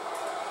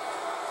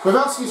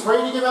 Pavelski's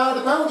ready to get out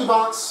of the penalty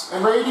box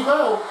and ready to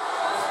go.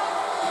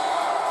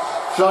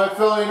 Shy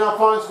Philly now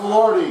finds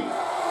Velarde.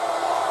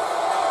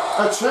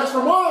 A chance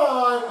for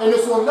Monahan, and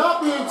this will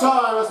not be in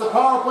time as the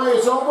power play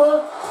is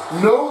over.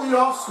 No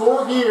leadoff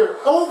score here.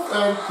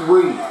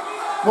 0-3.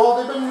 Well,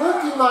 they've been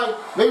looking like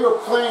they were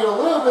playing a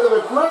little bit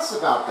of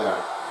aggressive out there.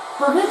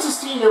 For Vince's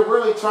team, they're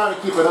really trying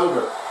to keep it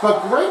over.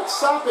 But great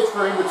stoppage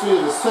for in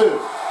between the two.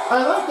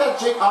 I like that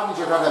Jake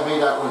Oettinger that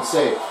made that one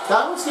save.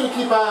 That one's going to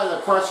keep out of the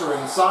pressure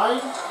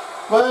inside,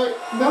 but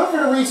not for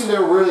the reason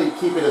they're really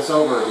keeping us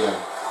over again.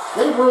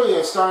 They really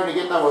are starting to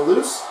get that one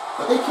loose,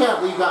 but they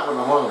can't leave that one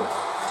alone.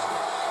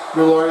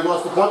 Velarde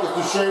lost the puck as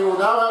Duchesne will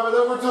now have it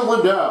over to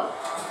Lindell.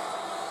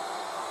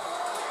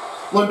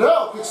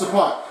 Lindell kicks the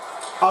puck.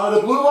 Out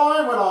of the blue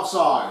line, went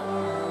offside.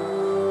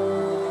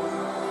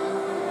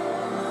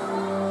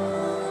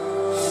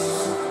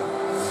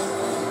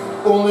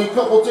 Only a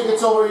couple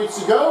tickets over needs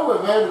to go,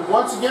 and then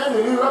once again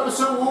a new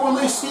episode will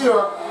release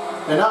here,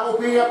 and that will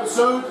be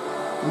episode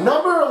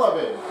number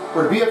 11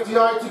 for the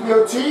BFDI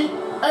TPOT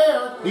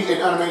and the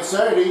Inanimate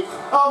Insanity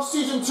of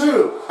Season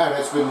 2, and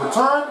it's been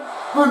returned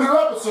for a new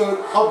episode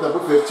of number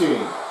 15.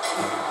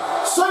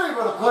 Save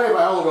on a play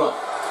by Hellebuck.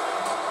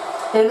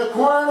 In the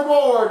corner of the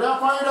board, now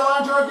finding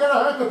Delangelo again, a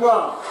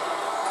Hankapon.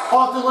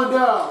 Off to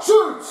Lindell,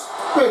 shoots!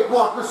 Big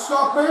blocker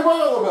stop made by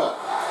Hellebuck.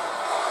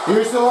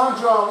 Here's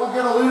Delangelo, we'll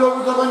get a lead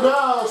over to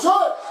Lindell.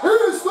 Shot!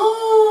 He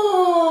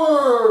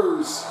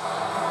scores!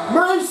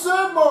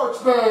 Mason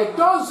Marchman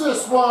does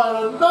this one.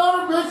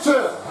 Another big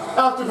tip.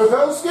 After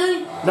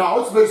Pavelski, now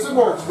it's Mason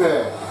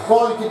Marchman.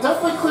 Well, you can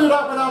definitely clear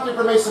that one out there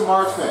for Mason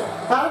Marchman.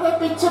 Had that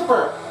big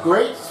tipper.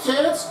 Great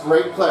chance,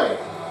 great play.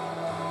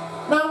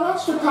 Now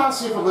watch the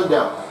pass here from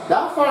Lindell.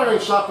 That firing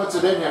shot puts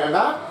it in there, and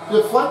that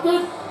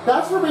deflected,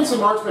 that's for Mason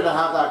Marchman to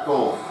have that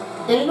goal.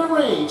 In the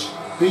range,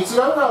 beats it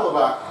over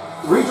Hellebuck,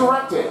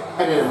 redirected,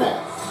 and in the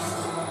net.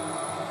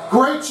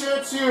 Great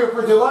chance here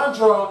for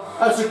Delangelo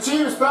as the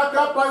team is back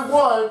up by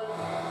 1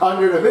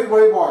 under the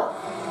midway mark.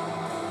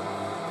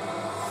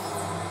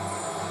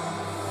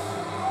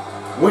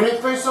 Winning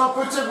faceoff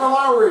puts it for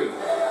Lowry.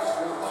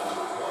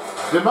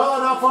 DeMella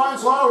now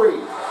finds Lowry.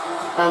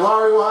 And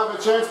Lowry will have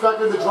a chance back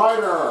into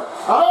Dreider.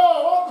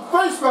 Oh, off the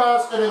face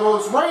mask, and it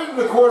goes right in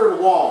the corner of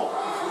the wall.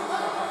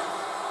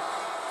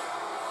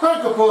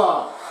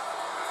 Hankapon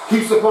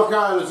keeps the puck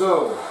out of the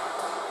zone.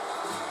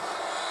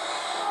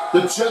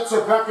 The Jets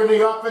are back in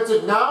the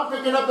offensive now,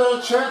 picking up the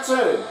chance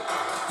in.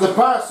 The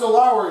pass to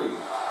Lowry.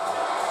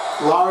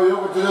 Lowry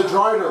over to the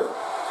Dreider.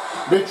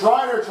 The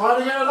Dreider trying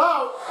to get it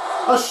out.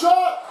 A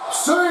shot.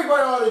 Saved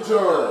by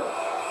Ottinger.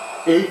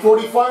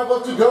 8:45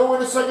 left to go in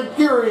the second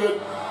period.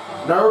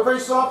 Now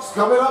face-offs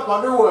coming up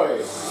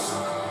underway.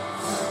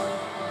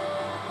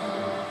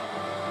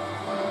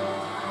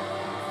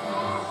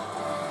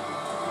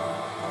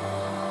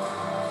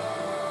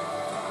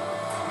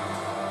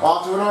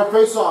 Off to another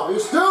face-off.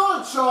 He's still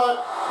in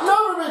shot.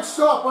 Another big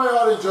stop by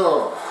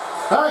Ottinger.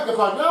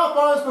 Hankapon now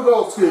finds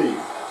Pavelski.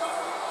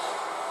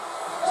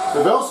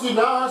 Pavelski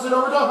now has it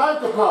over to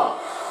Hankapon.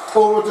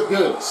 Over to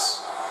Gibbs.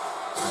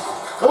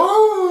 Ooh,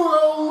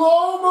 a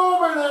low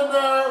movement in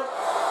there.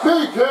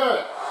 Big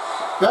hit.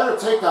 Better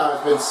takedown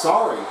has been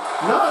sorry.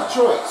 Not a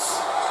choice.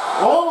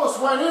 Almost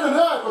went in and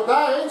out, but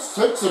that inch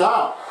takes it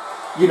out.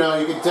 You know,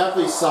 you can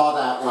definitely saw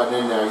that one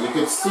in there. You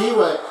could see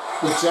what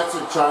the Jets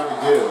are trying to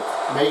do.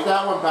 Make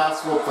that one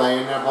basketball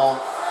playable.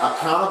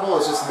 Accountable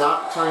is just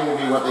not trying to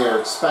be what they are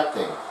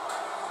expecting.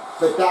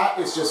 But that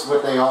is just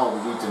what they all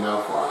need to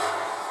know for.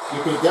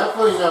 You can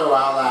definitely know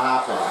how that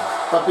happened.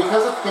 But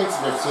because of thinks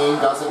their team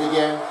does it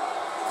again,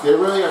 they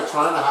really are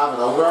trying to have it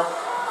over.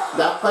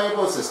 That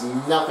playable is just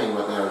nothing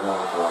what they are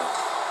going for.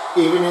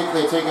 Even if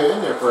they take it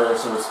in there for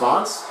some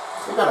response,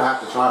 they're going to have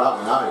to try that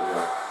one out of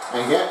here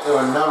and get to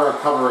another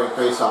covering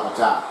face-off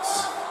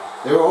attacks.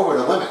 They were over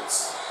the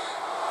limits.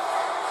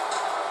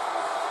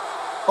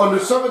 Under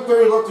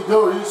 7:30 left to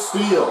go, here's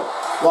Steele.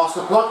 Lost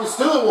the puck, and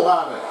Steele will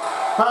have it.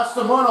 Pass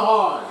to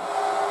Monahan.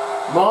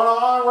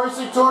 Monahan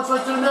racing towards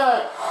right to the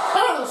net.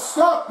 And a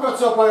stop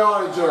puts up by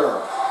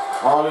Ottinger.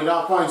 Arlie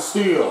now finds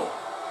Steele.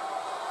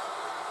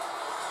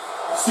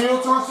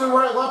 Steele towards the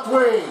right, left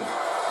wing.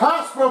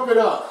 Pass broken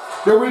up.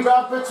 The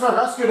rebound picks for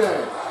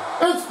Heiskanen.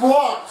 It's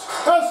blocked.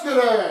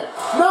 Heiskanen.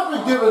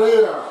 Nothing given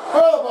here.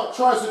 Hellebuck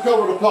tries to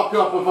cover the puck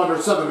up with under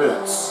 7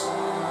 minutes.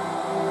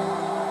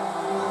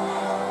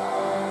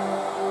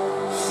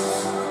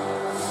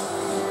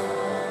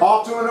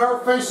 Off to another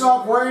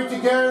face-off, ready to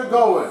get it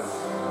going.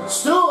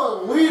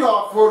 Still a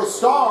lead-off for the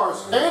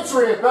Stars,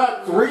 answering it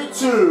back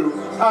 3-2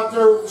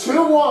 after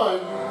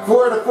 2-1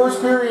 for the first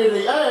period at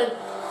the end.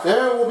 Then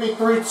it will be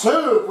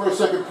 3-2 for the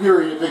second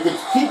period. They can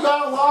keep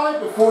that alive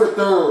before the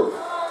third.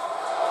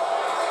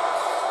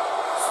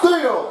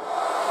 Steele.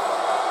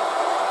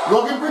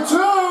 Looking for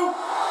 2.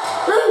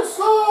 He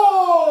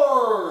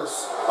scores!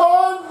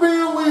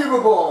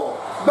 Unbelievable.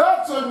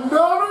 That's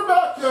another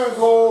backhand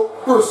goal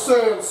for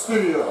Sam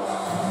Steele.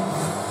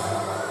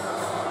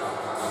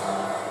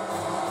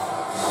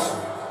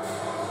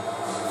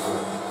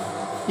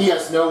 He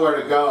has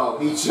nowhere to go.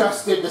 He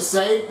just did the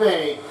same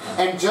thing,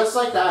 and just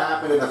like that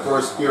happened in the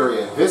first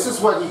period. This is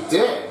what he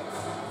did.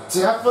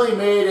 Definitely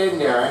made it in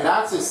there, and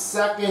that's his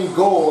second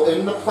goal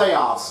in the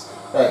playoffs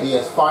that he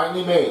has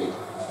finally made.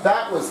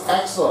 That was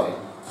excellent.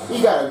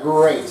 He got a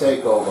great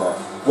takeover.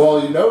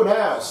 Well, you know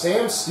now,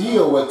 Sam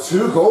Steele with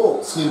 2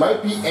 goals. He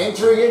might be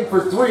entering in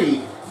for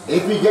 3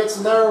 if he gets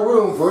another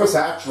room for his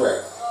hat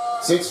trick.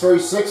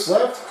 6:36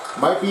 left,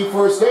 might be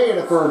for his day in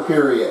the third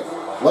period.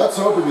 Let's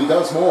hope if he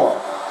does more.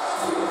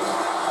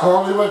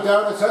 Carly went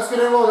down to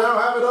Heiskanen, will now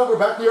have it over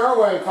back the our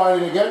way,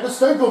 finding again to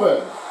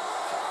Stinkelman.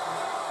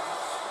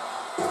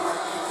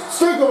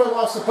 Stinkelman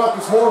lost the puck,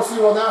 and Morrissey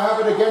will now have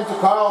it again to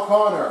Kyle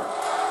Connor.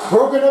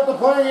 Broken up the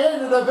play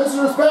into the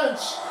visitor's bench.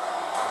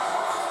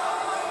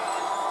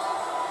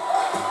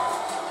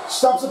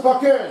 Stops the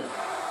puck in.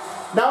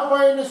 Now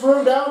playing this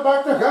room down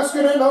back to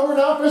Heiskanen, over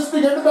now fisting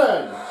again to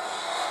Ben.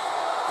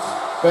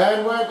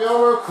 Ben went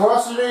over,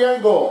 crossing the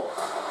angle.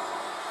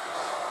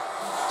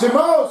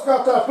 DeMello's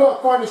got that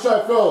puck, finding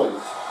shot Philly.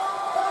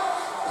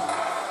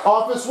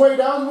 Off his way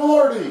down to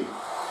Lordy.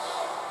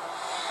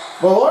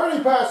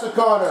 Maloney pass to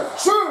Connor.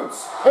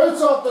 Shoots!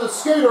 It's off the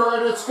skater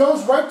and it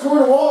goes right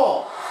toward the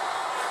wall.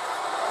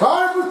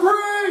 Connor for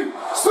three!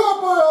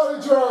 Stop by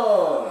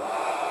Ottinger!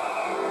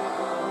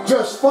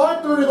 Just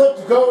 5:30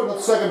 left to go in the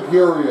second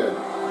period.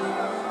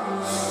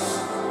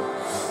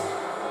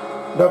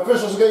 The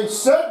officials are getting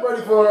set,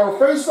 ready for our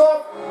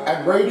face-off,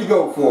 and ready to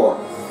go for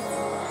it.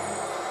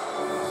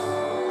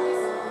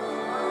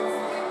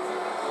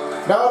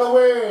 Now the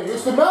win.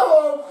 Here's the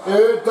Mello.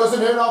 It doesn't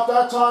hit off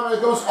that time, and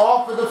it goes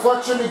off the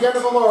deflection again to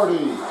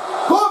Velarde.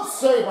 Glove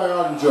save by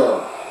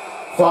Ottinger.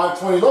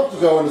 5:20 left to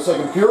go in the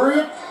second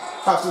period.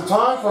 Have some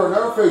time for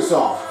another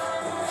face-off.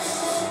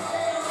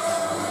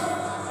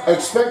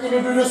 Expecting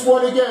to do this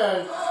one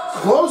again.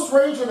 Close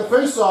range in the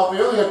face-off.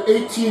 They only have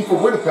 18 for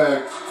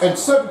Winnipeg and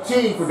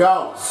 17 for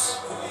Dallas.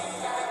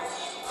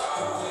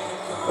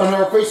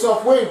 Another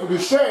face-off win for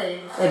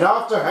Duchesne, and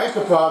off to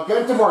Hankapog,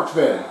 again to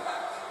Marchman.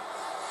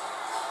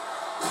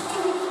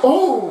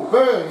 Oh,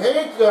 big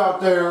hit out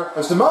there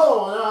as DeMello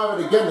will now have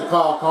it again to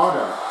Kyle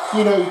Connor.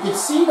 You know, you can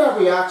see that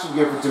reaction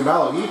here for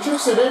DeMello. He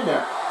tricks it in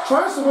there,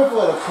 tries to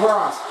whiffle it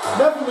across.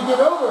 Nothing to get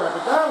over it,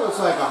 but that was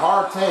like a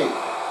hard take.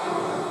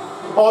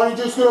 Audi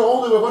just going to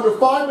hold it with under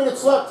 5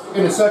 minutes left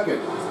in a second.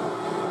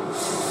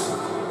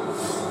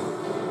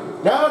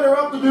 Now they're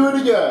up to do it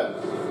again.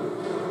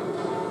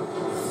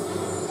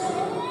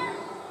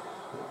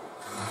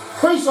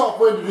 Face-off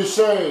win to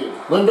Duchesne.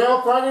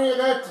 Lindell finding it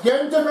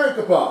again to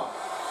Hankapog.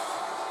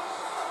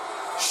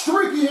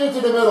 Streaky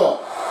into the middle.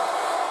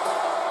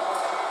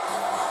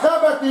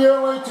 Now back the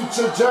airway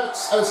to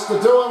Jets as the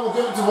Dillon will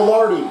give it to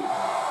Velarde.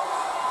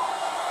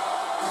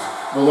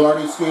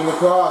 Velarde skating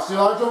across.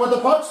 Elijah with the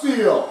puck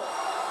steal.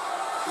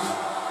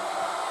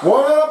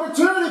 One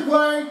opportunity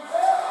play.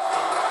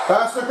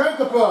 Pass to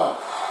Hankapog.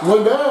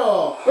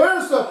 Lindell.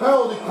 There's the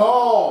penalty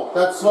call.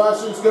 That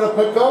slashing's going to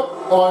pick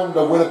up on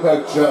the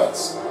Winnipeg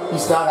Jets.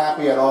 He's not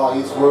happy at all.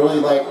 He's really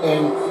like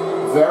in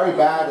very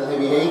bad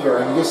behavior,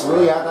 and he just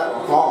really had that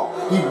call.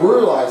 He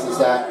realizes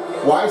that,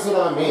 why is it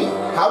on me?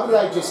 How did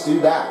I just do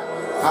that?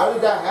 How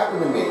did that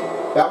happen to me?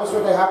 That was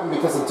what happened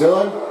because of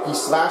Dillon. He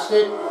slashed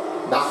it,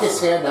 knocked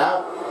his hand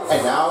out,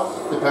 and now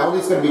the penalty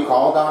is going to be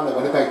called on the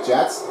Winnipeg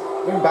Jets.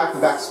 Even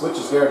back-to-back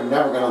switches, they're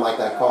never going to like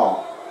that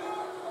call.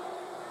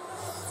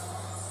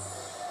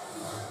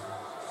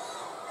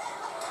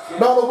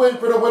 Now the win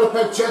for the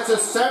Winnipeg Jets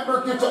as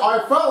Sandberg gives to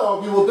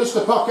Ifello. He will dish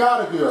the puck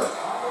out of here.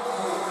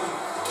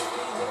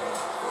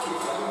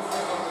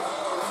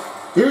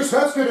 Here's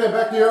Heskinen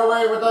back the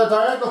airway with a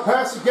diagonal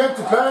pass again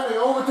to Ben and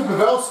over to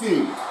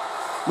Pavelski.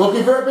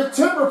 Looking for a big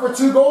timber for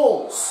 2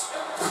 goals.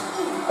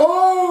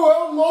 Oh,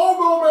 a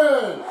logo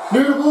man!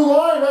 Near the blue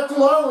line, back to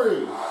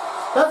Lowry.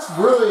 That's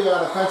really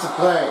an offensive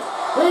play.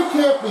 They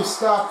can't be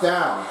stopped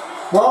down.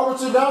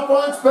 Robertson now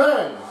finds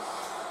Ben.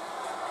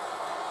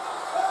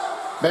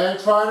 Ben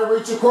trying to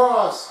reach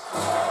across.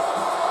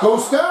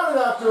 Goes down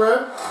after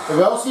him.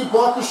 Pavelski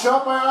blocked the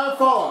shot by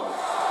Ifello.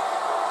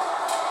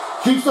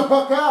 Keeps the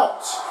puck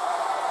out.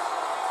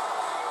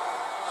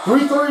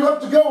 3:30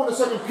 left to go in the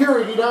second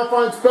period. He now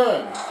finds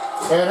Ben.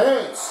 And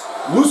Hicks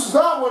loses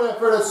that one in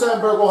for the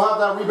Sandberg will have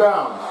that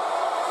rebound.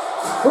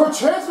 For a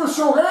chance for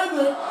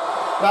short-handed.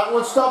 That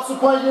one stops the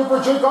play here for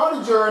Jake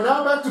Ottinger, and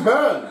now back to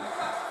Ben.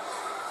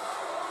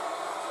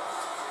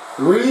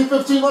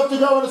 3:15 left to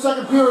go in the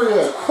second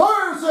period.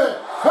 Fires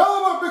it!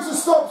 Hellebuck makes a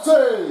stop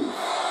save.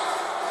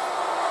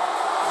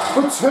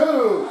 For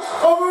 2.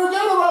 Over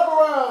again, a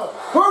wraparound.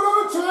 For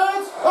another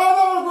chance.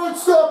 Another great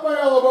stop by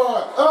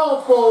Hellebuck.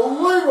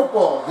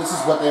 Unbelievable. This is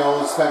what they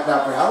all expect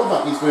now for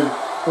Hellebuck. He's been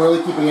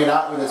really keeping it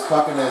out with his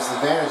puck in his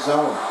advantage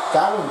zone.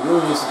 That one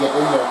really needs to get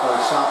in there for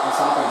a shot and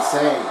stop and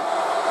save.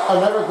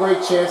 Another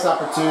great chance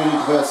opportunity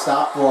to put a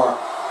stop for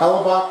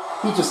Hellebuck.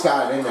 He just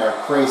got it in there.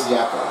 Crazy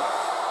effort.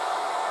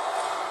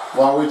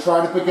 While we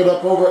try to pick it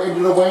up over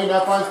into the wing,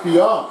 that finds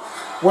Bion.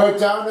 Way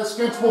down, the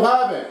Skins will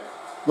have it.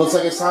 Looks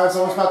like his time's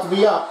almost about to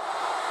be up.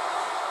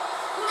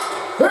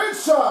 Hit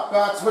shot,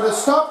 bats with a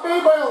stop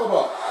made by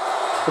Hellebuck.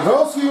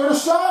 Pavelski with a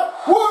shot.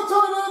 One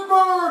time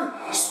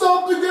inbound.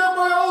 Stopped again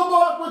by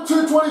Hellebuck with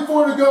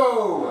 2:24 to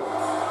go.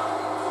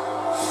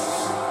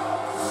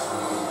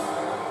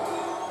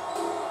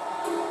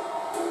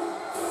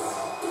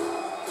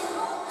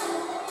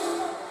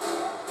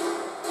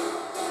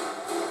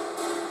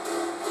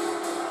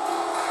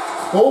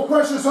 Full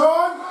pressure's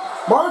on.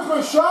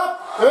 Marchman shot.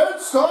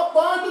 And stopped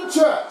by the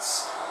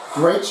Jets.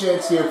 Great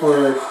chance here for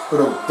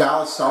the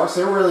Dallas Stars.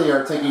 They really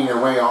are taking their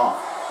way off.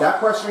 That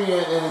pressuring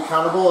and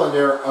accountable and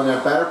on their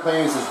better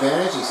players'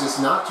 advantage is just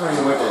not turning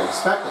the way they're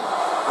expecting.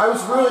 I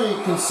was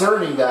really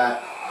concerning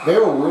that they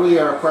were really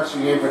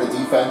pressuring in for the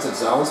defensive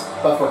zones,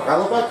 but for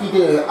Hellebuck, he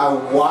did a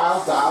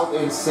wild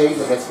dialed-in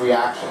save against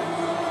reaction.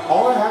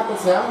 All that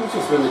happens now, he's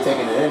just really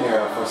taking it in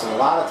there for a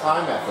lot of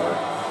time effort.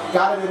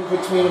 Got it in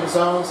between the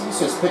zones, he's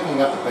just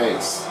picking up the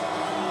pace.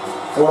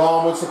 Hold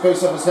on, once the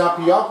face-up is now,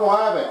 Pionk will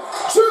have it.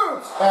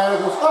 Shoots! And it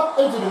goes up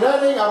into the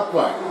netting, out of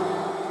play.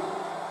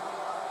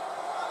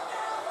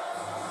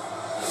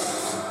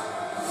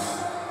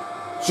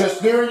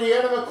 Just nearing the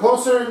end of it,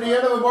 closer to the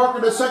end of the mark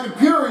in the second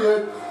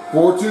period.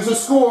 4-2's the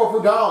score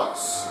for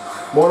Dallas.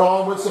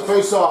 One-on wins the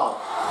face-off.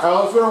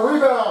 Dallas with a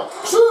rebound.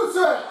 Shoots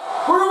it!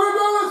 For the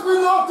rebound, it's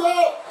been knocked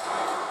out!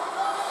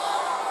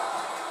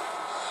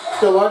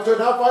 Delonte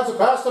now finds a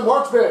pass to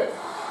Marchman.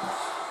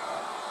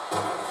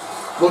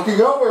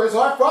 Looking over, his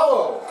high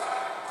follow.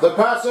 The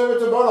pass over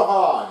to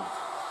Monahan.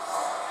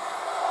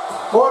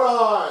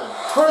 Monahan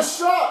for a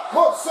shot,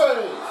 won't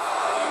save.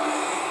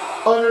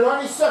 Under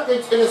 90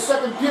 seconds in the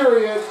second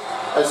period,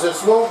 as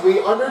this won't be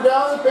under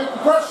down and big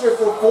pressure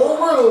for full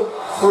room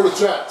for the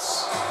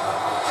Jets.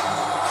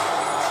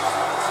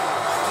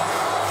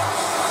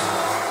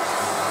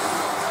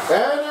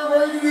 And they're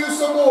ready to do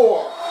some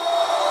more.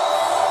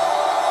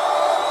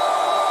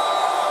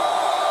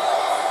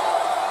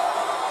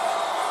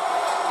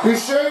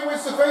 Boucher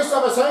wins the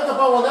face-off as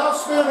Hankapon will now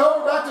spin it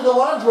over back to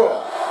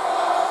Delandra.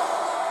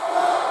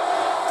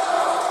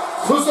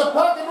 Moves the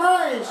puck in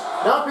range.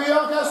 Now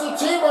Bianca has to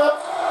team up,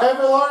 and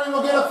Velarde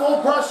will get a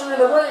full pressure in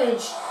the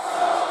range.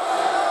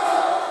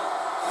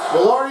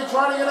 Velarde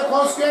trying to get a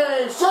close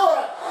game.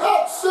 Shot!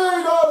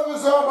 Outside out of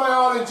his zone by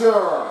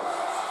Ottinger.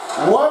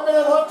 1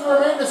 minute left to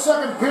remain in the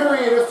second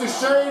period. It's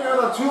Duchesne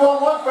on a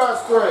 2-on-1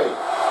 fast break.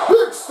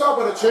 Big stop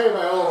of the chain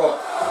by Elba.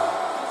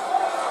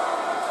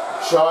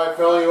 Shy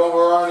Philly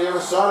over on the other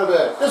side of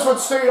it. This one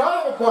stayed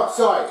out of the puck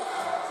side.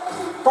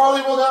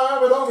 Farley will now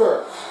have it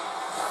over.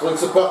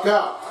 Flicks the puck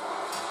out.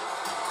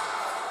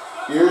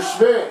 Here's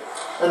Schmidt.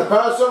 And the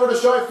pass over to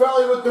Shy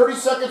Philly with 30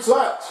 seconds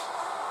left.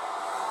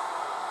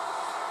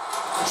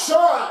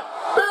 Shot!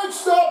 Big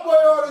stop by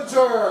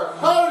Ottinger.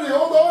 How did he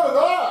hold on to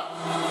that?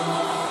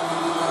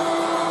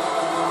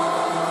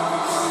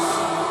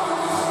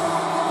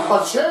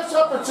 A chance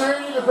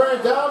opportunity to bring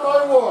it down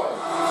by 1.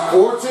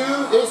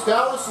 4-2 is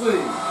Dallas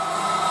lead.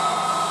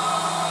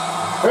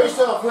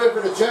 Face-off play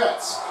for the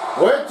Jets.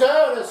 Went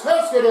down as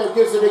Heskinen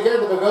gives it again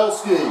to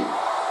Pavelski.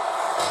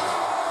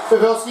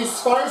 Pavelski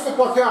fires the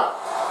puck out.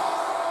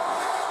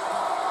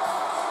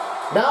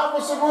 Now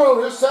for some room.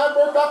 Here's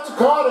Sandberg back to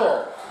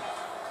Connor.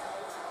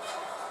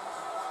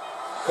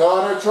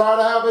 Connor trying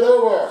to have it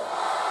over.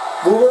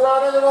 Move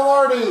around into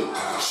Velarde.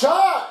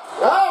 Shot!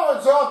 That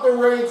one's off the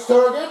range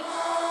target.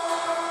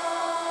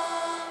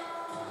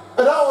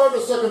 And now we're in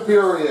the second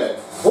period.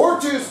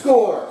 4-2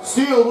 score.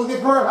 Steele will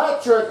give her a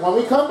hat trick when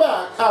we come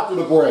back after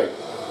the break.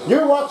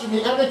 You're watching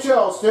the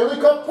NHL Stanley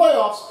Cup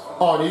Playoffs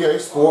on EA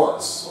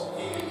Sports.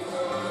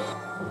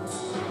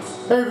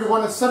 Hey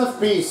everyone, it's Son of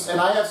Beast, and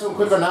I have some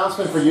quick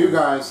announcement for you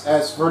guys.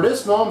 As for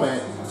this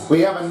moment,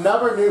 we have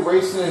another new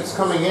race that's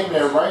coming in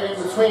there right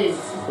in between,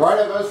 right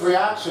at those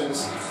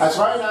reactions. As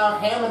right now,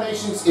 Hammer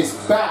Nations is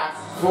back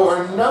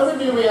for another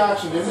new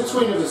reaction in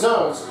between of the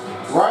zones,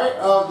 right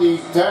of the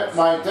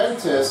my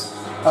dentist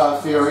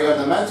theory of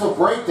the mental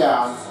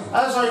breakdown.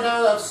 As right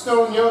now, that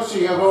Stone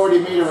Yoshi have already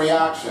made a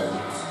reaction.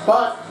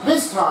 But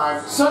this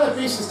time, Son of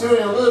Beast is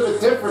doing it a little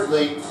bit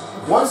differently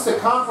once the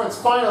conference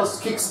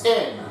finals kicks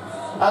in.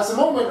 At the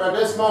moment, or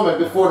this moment,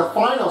 before the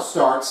final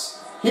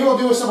starts, he will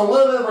do a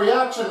little bit of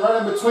reaction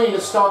right in between to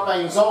start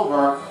things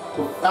over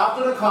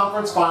after the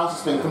conference finals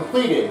has been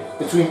completed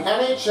between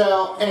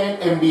NHL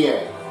and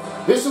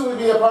NBA. This will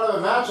be a part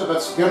of a matchup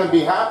that's going to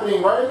be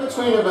happening right in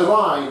between the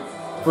line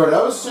for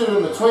those two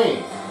in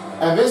between.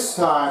 And this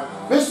time,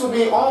 this will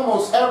be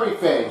almost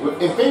everything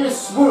with a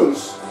famous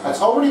swoosh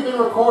that's already been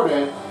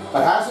recorded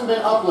but hasn't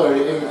been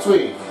uploaded in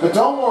between. But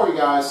don't worry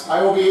guys,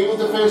 I will be able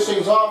to finish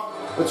things off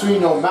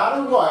between no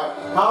matter what,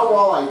 how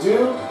well I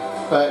do,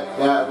 but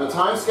the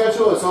time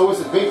schedule is always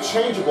a big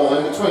changeable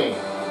in between.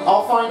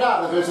 I'll find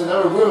out if there's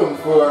another room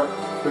for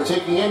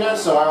taking in there,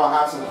 so I will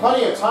have some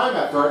plenty of time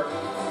effort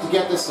to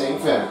get this thing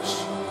finished.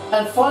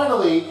 And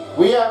finally,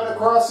 we have it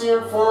across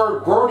here for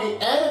Brody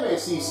and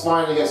MSC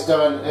finally has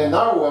done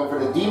another one for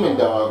the Demon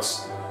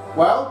Dogs.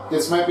 Well,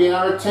 this might be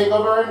another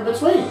takeover in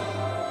between.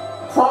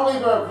 Probably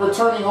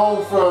returning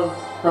home from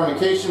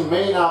vacation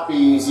may not be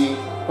easy,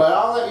 but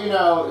I'll let you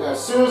know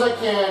as soon as I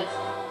can,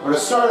 or the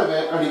start of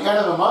it, or the end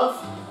of the month,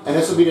 and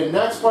this will be the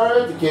next part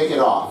of it to kick it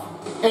off.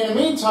 In the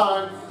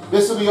meantime,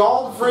 this will be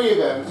all the three of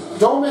them.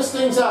 Don't miss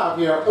things out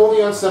here,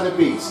 only on Son of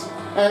Beast.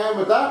 And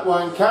with that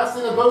one,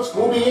 casting the votes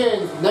will be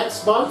in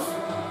next month,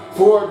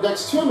 for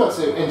next 2 months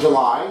in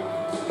July.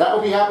 That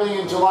will be happening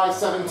in July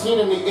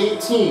 17th and the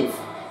 18th.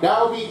 That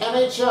will be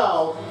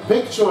NHL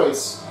Pick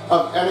Choice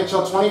of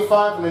NHL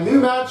 25 for the new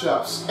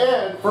matchups,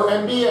 and for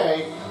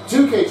NBA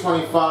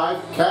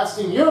 2K25,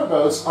 casting your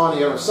votes on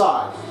the other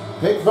side.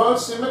 Pick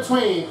votes in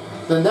between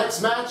the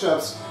next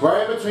matchups,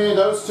 right in between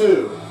those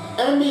two.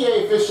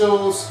 NBA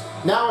officials,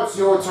 now it's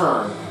your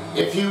turn.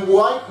 If you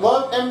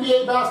love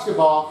NBA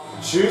basketball,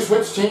 choose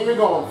which team you're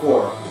going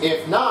for.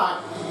 If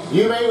not,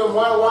 you may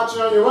want to watch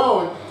it on your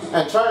own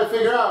and try to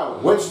figure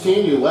out which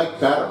team you like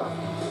better.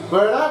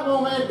 But at that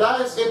moment,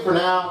 that is it for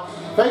now.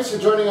 Thanks for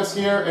joining us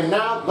here, and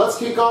now let's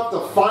kick off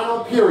the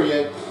final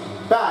period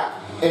back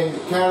in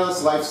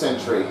Canada's Life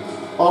Century.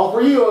 All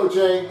for you,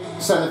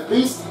 OJ. Son of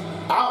Beast,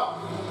 out.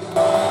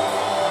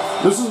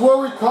 This is where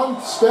we come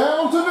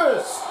down to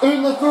this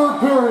in the third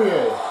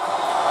period.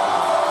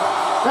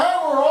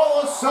 And we're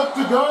all set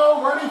to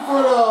go, ready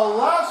for the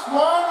last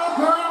one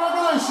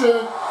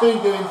position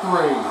in Game 3.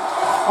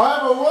 I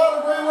have a lot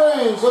of great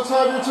ratings. Let's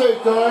have your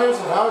take, guys,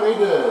 on how they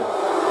did.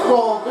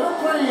 Well, they're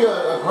pretty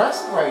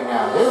aggressive right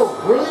now. They're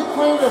really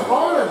playing it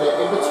hard on it.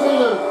 In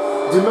between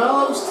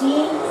DeMello's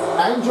team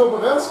and Joe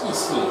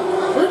Pavelski's team,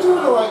 they're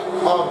doing like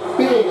a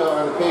big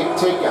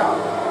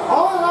takeout.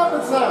 All that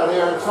happens now,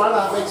 they're trying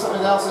to make something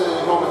else in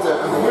the moment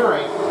that I'm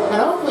hearing, and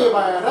hopefully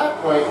by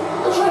that point,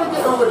 they're trying to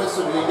get over this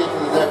so they get to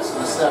the next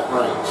step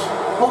range.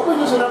 Hopefully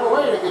there's another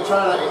way they can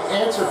try to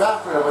answer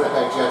back for the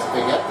Winnipeg Jets if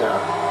they get there.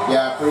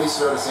 Yeah, pretty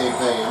sure the same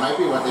thing. It might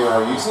be what they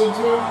are using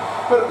to,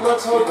 but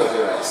let's hope that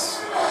there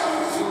is.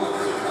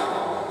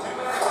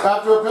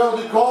 After a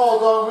penalty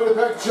called on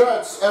Winnipeg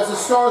Jets, as the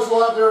Stars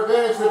will have their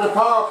advantage with the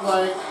power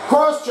play,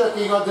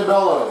 cross-checking on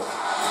DeMello.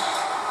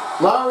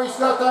 Lowry's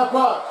got that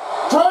puck.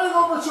 Trying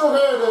over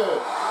short-handed.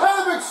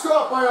 And a big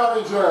stop by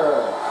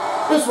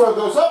Ottinger. This one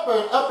goes up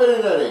and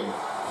in netting.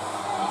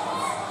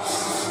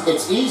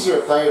 It's easier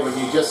to play when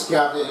you just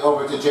got it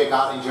over to Jake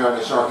Ottinger on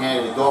a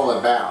short-handed goal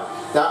and bound.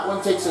 That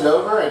one takes it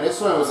over, and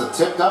this one was a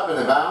tipped up and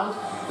a bound.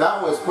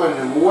 That was putting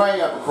it way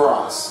up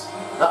across.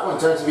 That one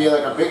turns to be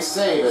like a big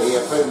save that he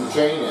had put the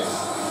chain in.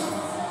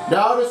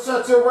 Now the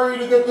Sets are ready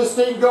to get this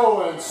thing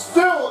going.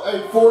 Still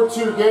a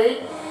 4-2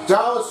 game.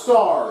 Dallas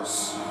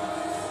Stars.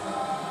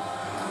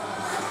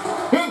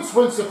 Hintz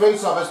wins the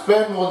faceoff as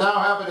Ben will now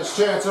have his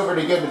chance over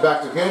to get it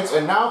back to Hintz,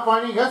 and now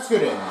finding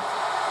Heiskanen.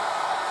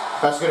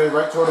 Heiskanen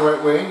right toward the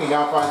right wing. He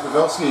now finds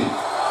Pavelski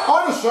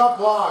on a shot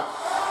block.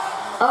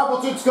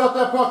 Appleton's got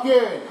that puck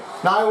in.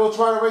 Now he will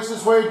try to race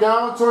his way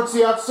down towards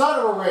the outside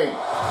of the ring.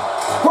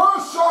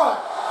 First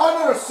shot.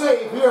 Another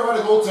save here by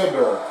the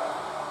goaltender.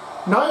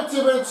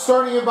 19 minutes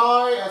starting in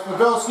by as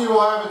Pavelski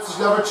will have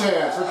another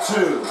chance for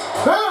 2.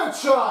 Bad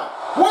shot.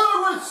 What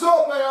a great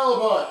stop by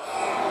Hellebuck.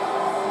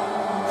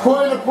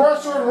 Putting the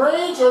pressure in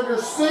range, under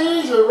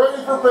siege, and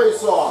ready for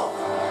face-off.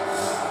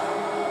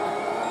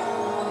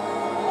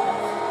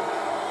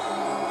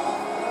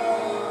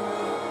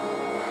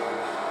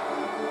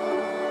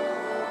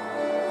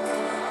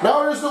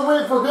 Now here's the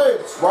win for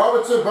Gates.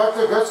 Robertson back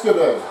to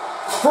Heiskanen.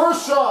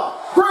 First shot.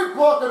 Great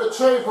block and a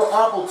chain for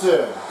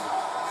Appleton.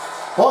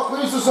 Puck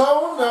leaves the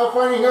zone, now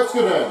finding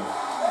Heiskanen.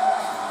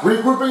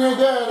 Regrouping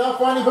again, now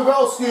finding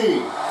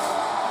Pavelski.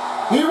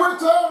 He went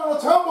down on a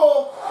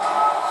tumble.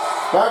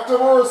 Back to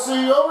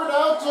Morrissey, over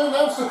now to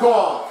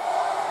Nemstikov.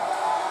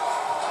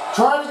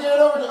 Trying to get it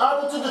over to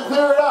Appleton to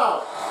clear it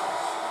out.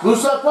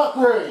 Lose that puck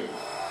ring.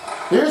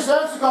 Here's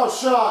Nemstikov's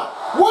shot.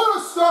 What a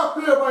stop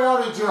here by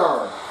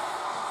Ottinger.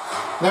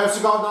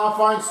 Nemstikov now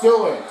finds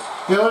Dillon.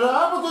 Dillon,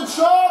 Appleton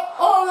shot.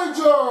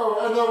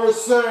 Ottinger, another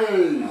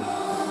save.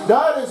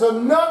 That is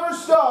another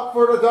stop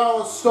for the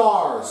Dallas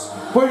Stars.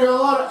 Putting a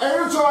lot of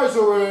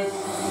energizer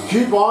in.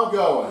 Keep on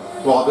going.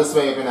 Well, this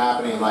may have been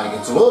happening like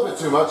it's a little bit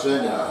too much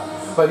in there.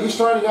 But he's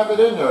trying to get it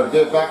in there to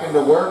get it back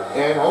into work,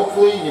 and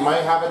hopefully he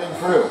might have it in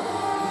through.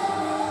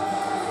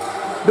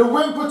 The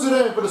win puts it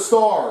in for the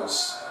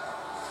Stars.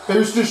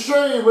 Here's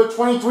Duchesne with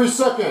 23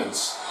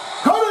 seconds.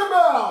 Cut him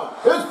out.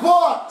 It's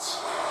blocked.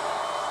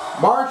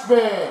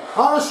 Marchman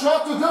on a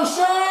shot to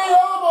Duchesne.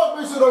 Hellebuck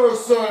makes another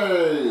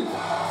save.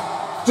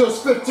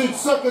 Just 15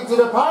 seconds in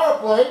the power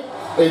play.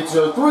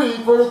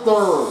 8-3 for the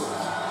third.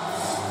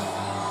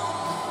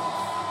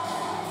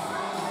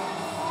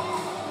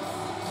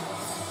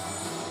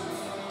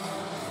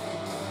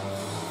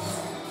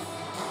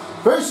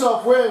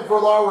 Face-off win for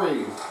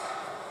Lowry.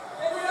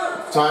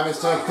 Time is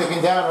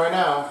ticking down right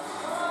now.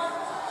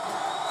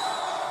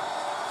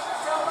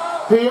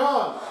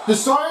 Pion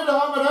decided to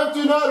have an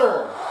empty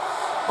netter.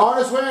 On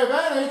his way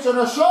advantage and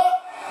a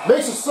shot.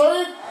 Makes a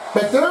save.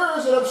 But there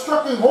is an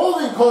obstructing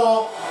holding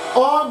call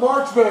on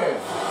Marchman.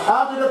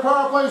 After the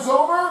power play is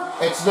over,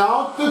 it's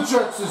now the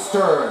Jets'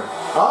 turn.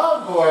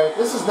 Oh boy,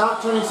 this is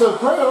not turning so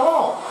great at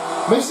all.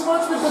 Mason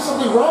Marchman did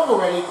something wrong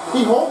already.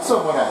 He holds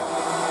someone out.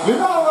 You're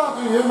not allowed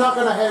to, you're not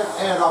going to hand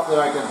it off the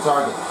right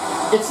target.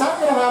 It's not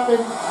going to happen.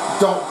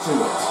 Don't do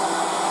it.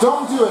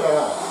 Don't do it at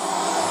all.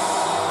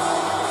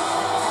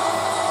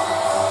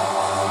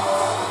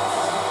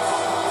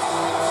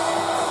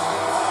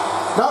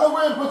 Now the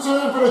win puts it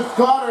in for the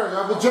Connor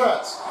of the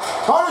Jets.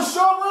 On a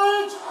shot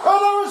range,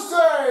 another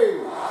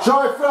save.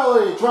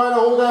 Scheifele trying to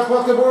hold that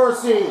puck to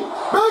Morrissey.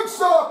 Big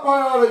stop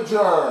by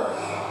Ottinger.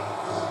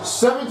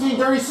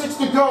 17:36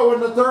 to go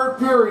in the third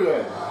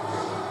period.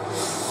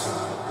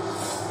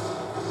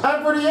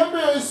 And for the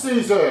NBA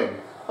season,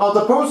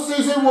 the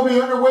postseason will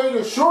be underway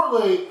here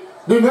shortly.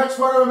 The next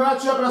part of the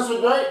matchup, as we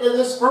right in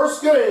this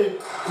first game,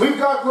 we've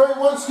got great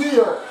ones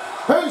here.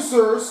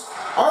 Pacers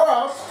are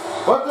out,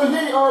 but the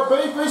Heat are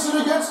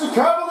facing against the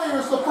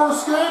Cavaliers the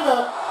first game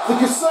at the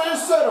Kaseya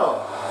Center.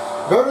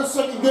 Then the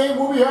second game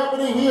will be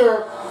happening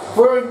here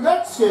for our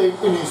next game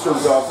in Eastern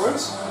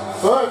Conference,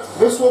 but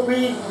this will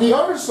be the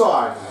other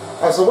side.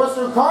 As the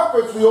Western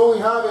Conference, we only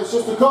have is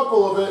just a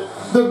couple of it,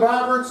 the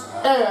Mavericks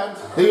and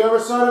the other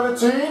side of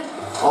the team,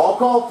 all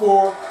called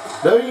for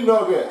the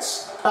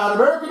Nuggets at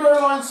American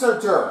Airlines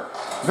Center.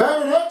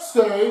 Then the next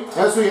day,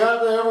 as we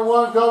have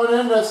everyone coming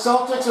in, the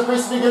Celtics are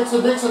facing against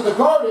the Knicks at the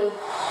Garden.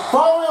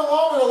 Following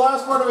along with the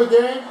last part of the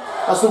game,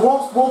 as the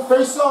Wolves will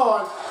face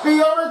on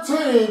the other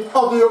team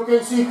of the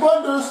OKC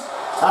Thunders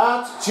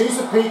at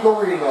Chesapeake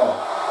Arena.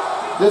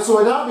 This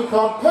will now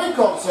become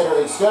Paycom Center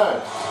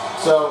instead.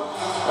 So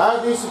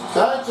that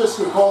just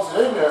calls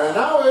it in there, and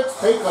now it's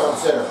Paycom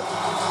Center.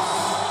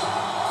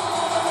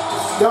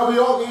 That'll be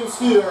all games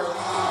here,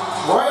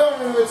 right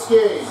on its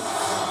game.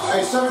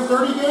 A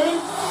 7:30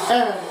 game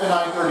and a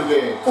 9:30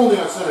 game, only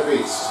on Center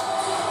Beast.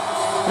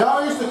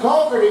 Now here's the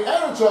call for the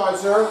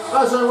Energizer,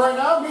 as of right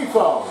now,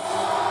 Mifo.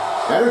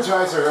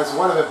 Energizer has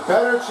one of the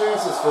better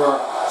chances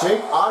for Jake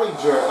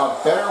Ottinger, a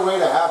better way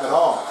to have it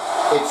all.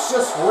 It's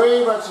just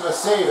way much of a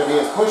save and he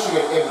is pushing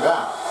it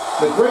inbound.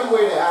 The great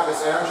way to have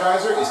this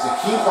Energizer is to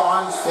keep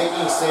on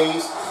taking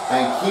saves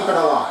and keep it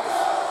alive.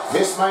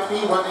 This might be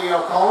what they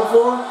are calling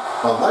for,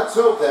 but let's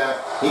hope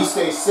that he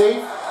stays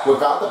safe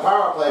without the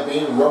power play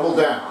being rumbled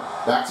down.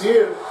 Back to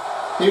you.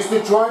 Here's the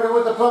Drider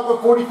with the puck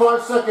with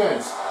 45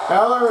 seconds.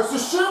 Now there's the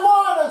shit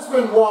one, it's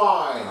been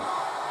wide.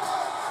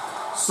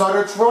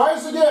 Sutter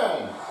tries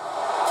again.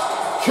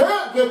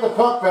 Can't get the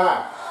puck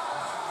back.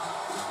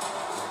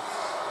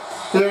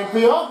 Then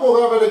Pionk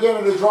will have it again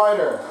in the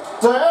Drider.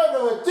 To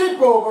handle it deep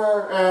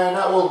over, and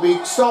that will be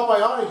stopped by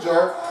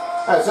Ottinger,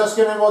 as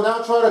Eskinen will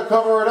now try to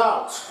cover it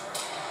out.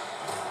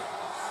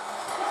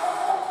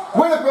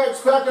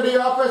 Winnipeg's back in the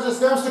offense as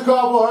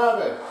Nemstikov will have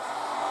it.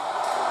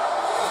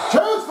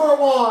 Chance for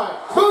one.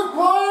 Good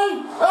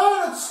play,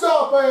 and it's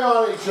stopped by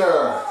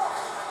Ottinger.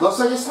 Looks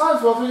like his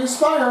slide's well to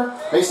expire.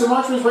 Mason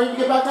Marchman's ready to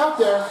get back out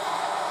there.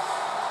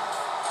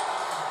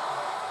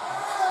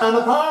 And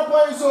the power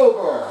play is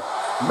over.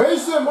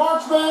 Mason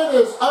Marchman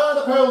is out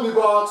of the penalty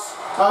box.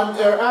 And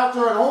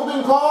after an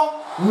holding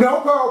call, no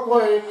power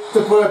play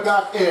to put it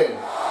back in.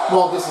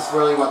 Well, this is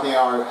really what they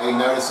are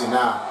noticing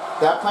now.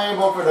 That playing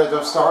ball for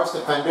the Stars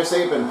defenders,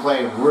 they've been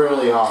playing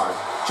really hard.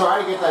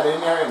 Try to get that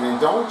in there, and then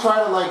don't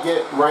try to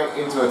get right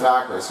into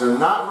attackers. They're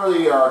not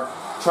really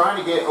trying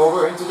to get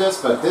over into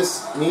this, but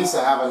this needs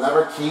to have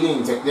another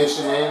Keating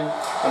technician in,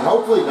 and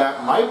hopefully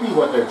that might be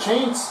what their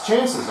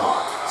chances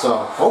are. So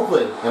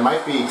hopefully it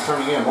might be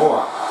turning in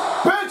more.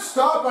 Big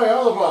stop by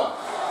Hellebuck.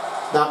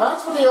 Now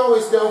that's what they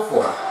always go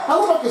for.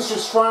 Hellebuck is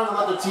just trying to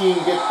let the team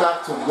get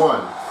back to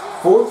 1.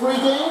 4-3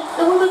 game,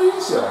 it would have been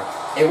easier.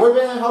 It would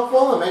have been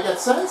helpful and make it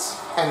sense,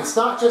 and it's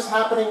not just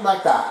happening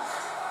like that.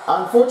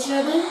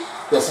 Unfortunately,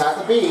 this had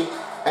to be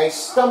a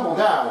stumble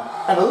down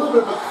and a little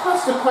bit of the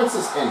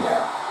consequences in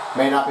there.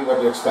 May not be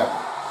what you're expecting.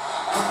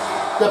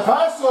 The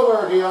pass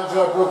over,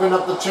 DeAndre broken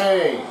up the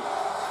chain.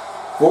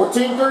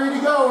 14:30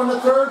 to go in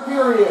the third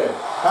period.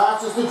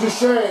 Passes to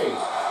Duchesne.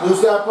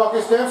 Lose that puck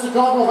as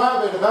Nemstikov will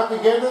have it. Back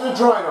again to the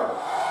Drider.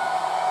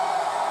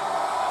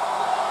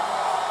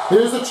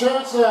 Here's the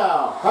chance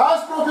now.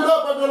 Pass broken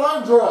up by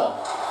Delindra.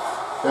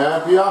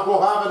 And Pionk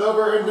will have it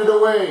over into the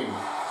wing.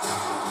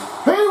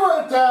 He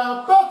went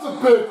down. That's a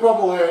big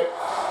bubble hit.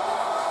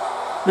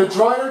 The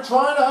Drider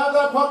trying to have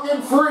that puck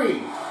in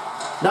free.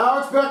 Now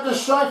it's back to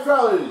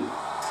Scheifele.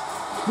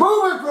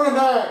 Moving for the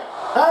net.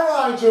 And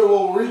Andrew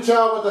will reach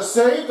out with a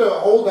save to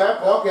hold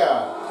that puck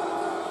out.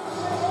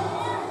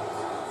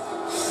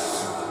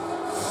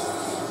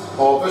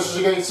 All officials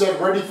are getting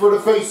set ready for the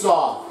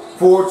face-off.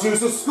 4-2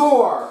 to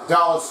score.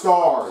 Dallas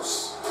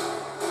Stars.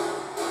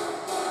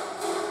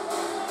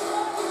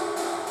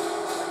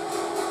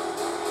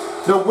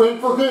 The win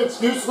for Vince,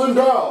 Goose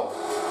Lindell.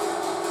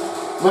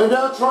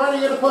 Lindell trying to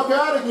get a puck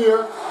out of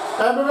here.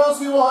 And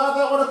Pavelski will have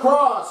that one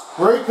across.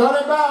 Great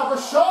cutting back, a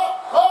shot.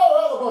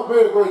 Oh, Hellebuck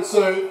made a great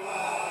save.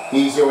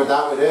 Easier with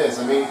that one is.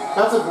 I mean,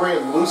 that's a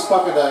great loose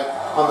puck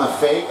on the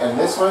fake. And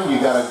this one, you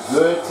got a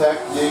good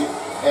technique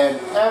and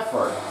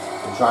effort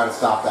to try to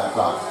stop that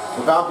puck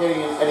without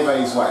getting in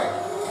anybody's way.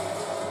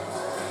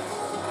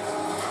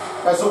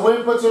 As the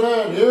wind puts it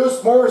in,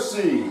 here's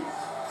Morrissey.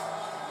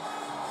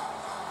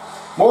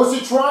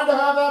 Morrissey trying to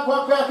have that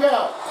puck back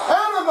out.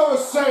 And another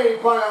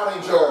save by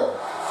Ottinger.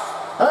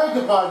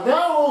 Hankepad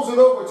now rolls it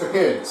over to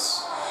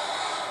Hintz.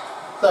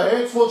 The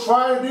Hintz will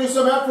try to do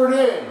some effort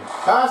in.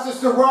 Passes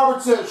to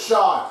Robertson,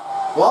 shot.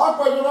 Blocked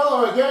by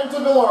DeMello, again to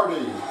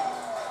Velarde.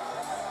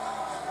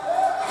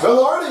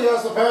 Velarde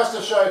has the pass to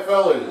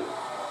Scheifele.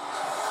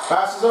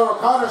 Passes over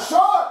Connor,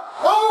 shot.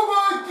 Oh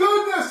my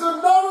goodness,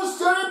 another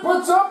save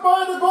puts up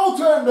by the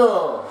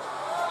goaltender.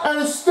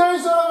 And it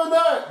stays out of the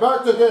net,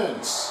 back to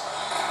Hintz.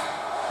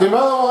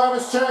 DeMello will have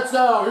his chance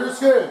now, here's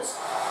Hintz.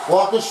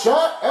 Block the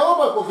shot,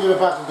 Hellebuck will give it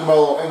back to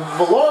DeMello, and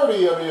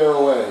Velarde on the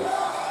other way.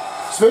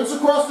 Spins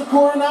across the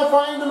corner, now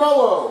finding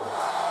DeMello.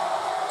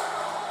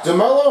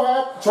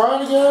 DeMello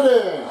trying to get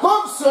it in.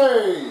 Glove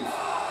save!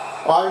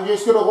 I'm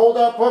just going to hold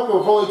that puck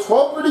with only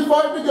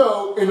 12:35 to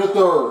go in the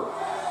third.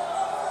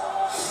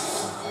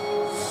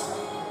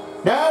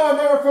 Now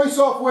another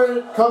face-off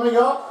win coming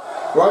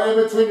up, right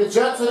in between the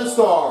Jets and the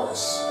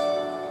Stars.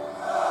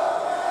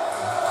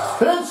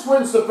 Hintz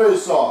wins the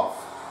face-off.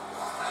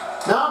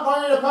 Now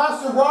finding a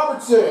pass to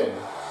Robertson.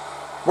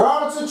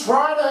 Robertson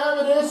trying to have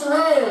it answer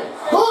in.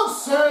 Good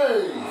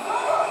save!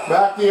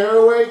 Back the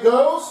other way it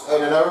goes,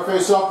 and another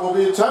face-off will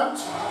be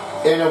attempted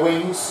in the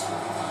wings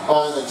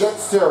on the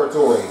Jets'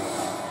 territory.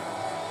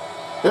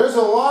 There's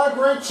a lot of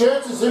great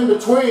chances in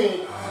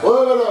between. A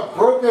little bit of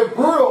broken,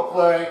 brutal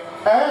play,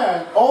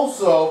 and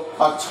also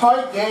a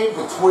tight game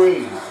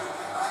between.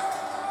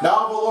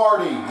 Now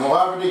Velarde will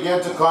have it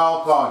again to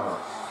Kyle Connor.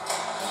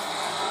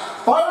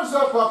 Fires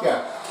up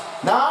bucket.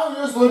 Now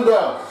here's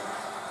Lindell.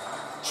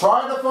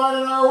 Trying to find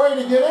another way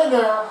to get in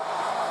there.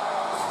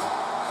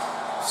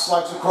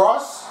 Slides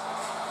across.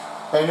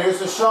 And here's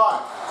the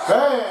shot.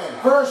 Bang!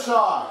 First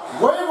shot.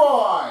 Way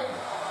wide.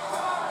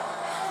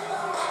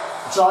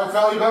 John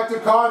Felly back to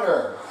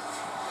Connor.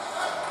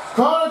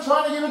 Connor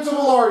trying to give it to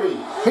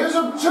Velarde. Here's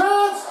a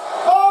chance.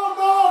 Oh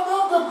no, no,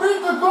 to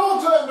beat the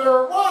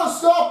goaltender. What a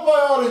stop by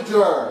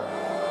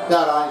Ottinger.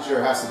 That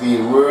Ottinger has to be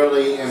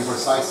really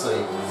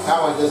imprecisely.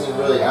 That one doesn't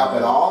really help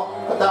at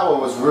all, but that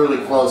one was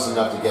really close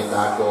enough to get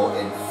that goal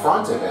in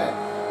front of it.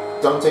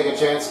 Don't take a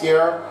chance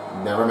here.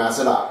 Never mess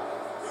it up.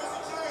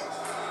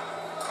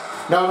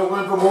 Now the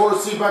win for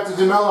Morrissey, back to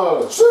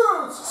DeMello.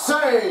 Shoots!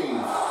 Save!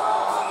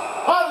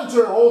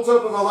 Ottinger holds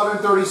up with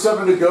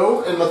 11:37 to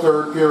go in the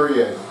third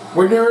period.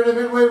 We're nearing the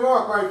midway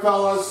mark, right,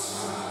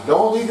 fellas?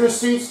 Don't leave your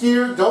seats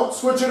here. Don't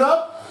switch it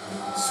up.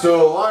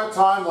 Still a lot of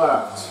time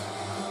left.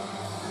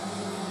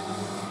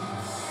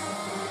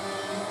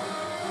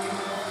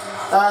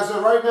 As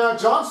of right now,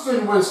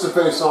 Johnston wins the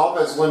face-off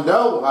as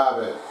Lindell will have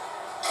it.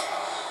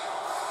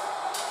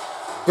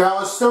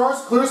 Dallas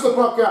Stars clears the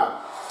puck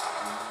out.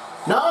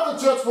 Now the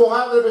Jets will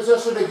have their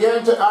possession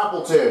again to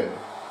Appleton.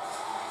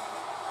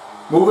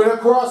 Moving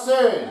across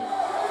in.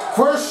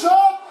 First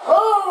shot.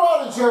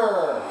 Oh,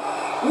 Ottinger.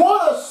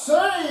 What a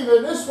save.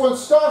 And this one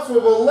stops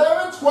with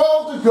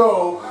 11:12 to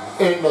go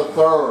in the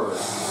third.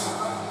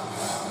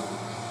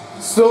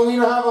 Still need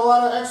to have a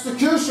lot of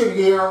execution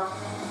here.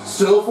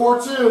 Still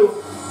 4-2.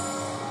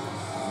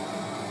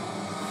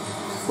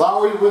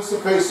 Lowry wins the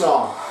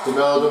face-off.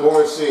 DeMello to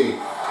Morrissey.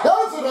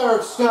 That's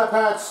another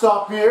snap-hat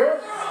stop here.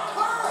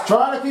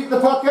 Trying to keep the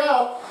puck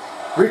out.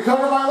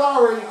 Recovered by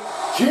Lowry.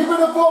 Keeping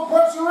the full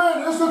pressure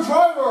in. Here's the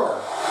driver.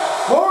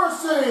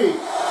 Morrissey.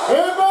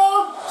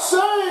 Inbound.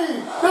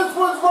 Save. This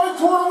one's right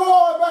toward the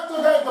wall. Back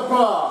to get the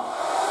puck.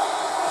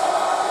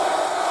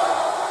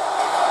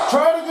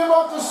 Trying to give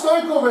off to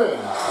Stankelman.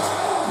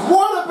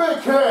 What a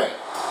big hit.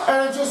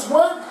 And it just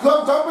went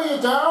dumping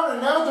it down.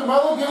 And now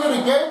DeMello giving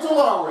it again to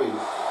Lowry.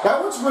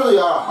 That one's really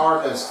out of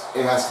hardness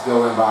it has to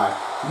go in by.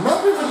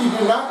 Remember, if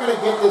you're not going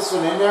to get this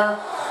one in there,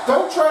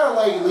 don't try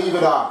to leave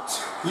it out.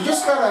 You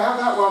just got to have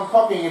that one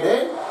pucking it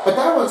in, but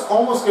that one's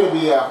almost going to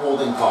be a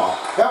holding call.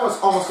 That was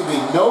almost going to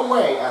be no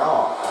way at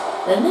all.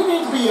 And you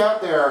need to be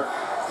out there,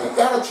 you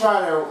got to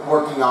try to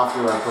working off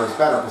your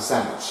better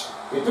percentage.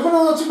 You're doing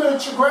a little too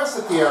much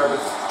aggressive here,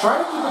 but try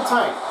to keep it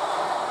tight.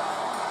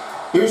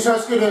 Here's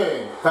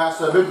Heskedin. Past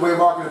the midway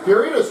mark of the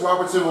period as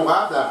Robertson will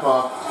have that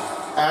puck.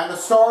 And the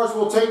Stars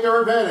will take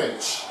their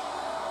advantage.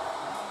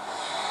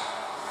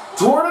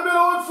 Toward the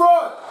middle in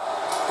front.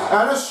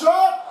 And a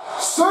shot.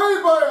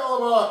 Saved by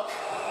Hellebuck.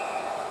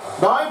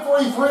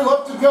 9:43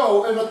 left to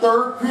go in the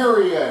third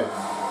period.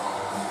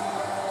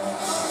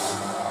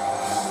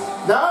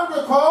 Now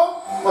the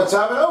call. Let's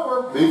have it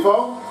over.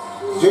 Bifo.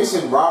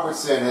 Jason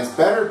Robertson has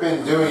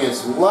been doing a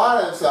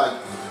lot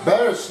of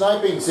better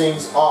sniping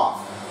things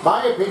off.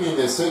 My opinion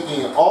is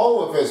taking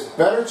all of his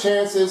better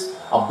chances,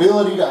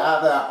 ability to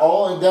have that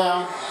all and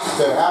down,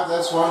 to have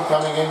this one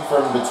coming in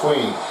from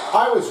between.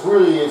 I was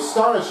really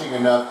astonishing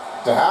enough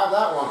to have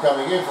that one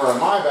coming in, for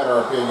my better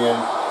opinion,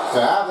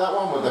 to have that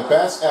one with the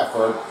best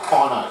effort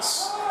on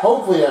ice.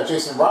 Hopefully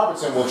Jason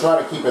Robertson will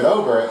try to keep it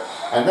over it,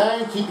 and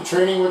then keep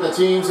training with the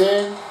teams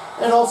in,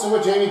 and also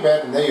with Jamie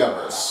Benn and the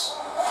others.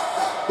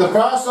 The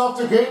pass off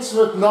to Gates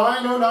with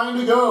 9:09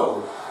 to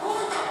go.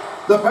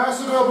 The pass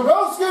to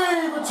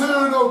Pavelski, but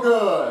 2 no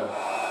good.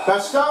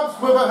 That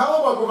stops with a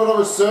Hellebuck with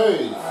another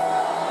save.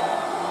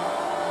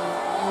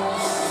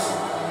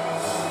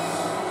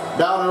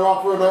 Now they're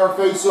off for another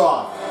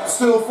face-off.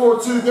 Still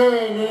 4-2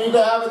 game. You need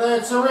to have an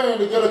answer in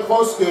to get a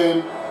close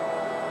game.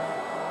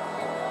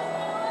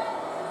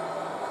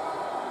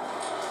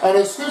 And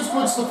as Skids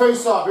puts the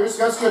face-off, here's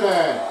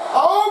Heskedin.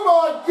 Oh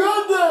my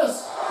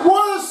goodness!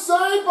 What a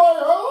save by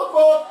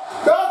Hellebuck!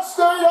 That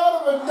stayed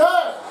out of the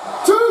net.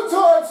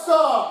 2-time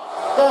stop.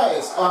 That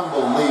is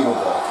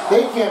unbelievable.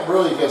 They can't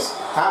really just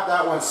have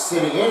that one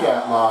sitting in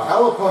that long.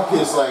 Hellebuck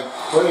is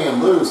putting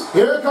him loose.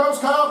 Here comes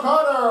Kyle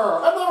Connor.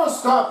 Another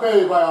stop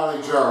made by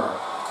Ottinger.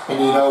 And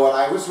you know what?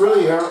 I was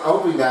really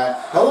hoping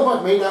that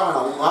Hellebuck made that one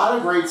a lot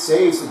of great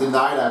saves to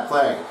deny that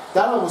play.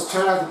 That one was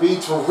turned out to be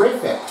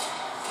terrific.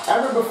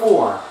 Ever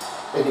before,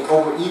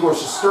 over Igor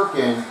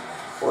Shesterkin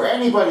or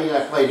anybody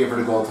that played here for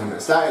the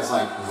goaltenders. That is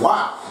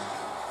wow.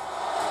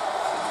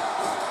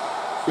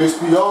 Here's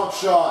Beyond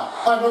shot.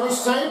 Another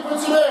save,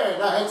 puts it in.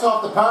 That hits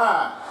off the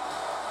pad.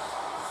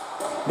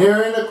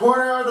 Nearing the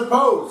corner of the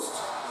post.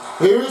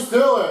 Here's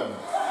Dillon.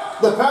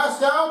 The pass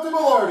down to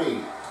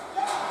Velarde.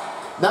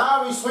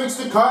 Now he swings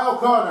to Kyle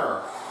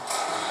Connor.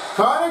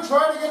 Connor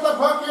trying to get the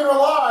puck in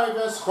alive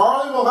as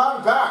Farley will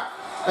have it back.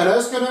 And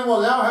Heskedin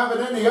will now have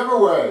it in the other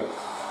way.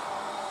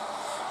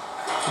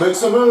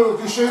 Makes a move.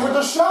 Duchesne with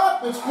the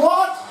shot. It's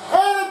blocked.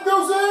 And it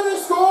goes in. He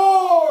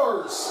scores!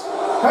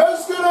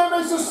 in,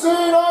 makes a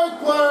seeing eye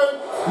play.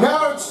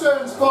 Now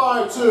extends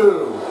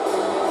 5-2.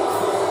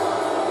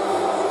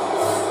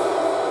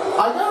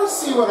 I gotta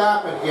see what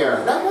happened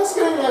here. Now,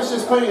 Stanley has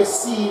just playing a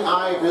seeing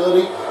eye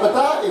ability, but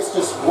that is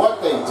just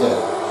what they did.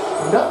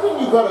 Nothing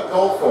you gotta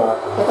go for,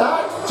 but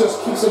that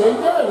just keeps it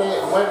in there and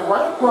it went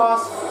right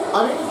across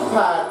underneath the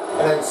pad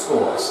and then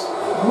scores.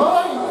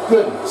 My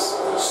goodness,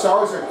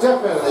 Stars are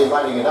definitely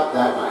lighting it up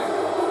that night.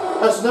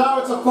 As now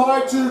it's a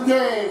 5-2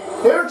 game.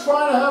 They're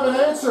trying to have an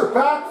answer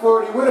back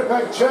for the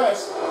Winnipeg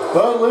Jets.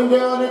 But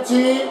Lindale and the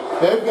team,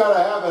 they've got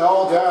to have it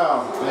all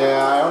down.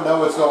 Yeah, I don't know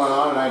what's going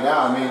on right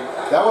now. I mean,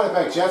 that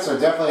Winnipeg Jets are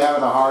definitely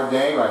having a hard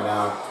day right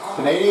now.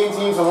 Canadian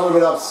team's a little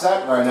bit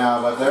upset right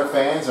now, but their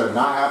fans are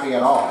not happy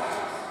at all.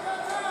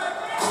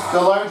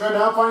 Delandra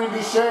now finding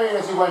Duchesne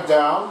as he went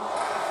down.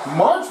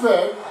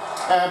 Marchbank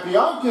and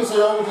Bianca's it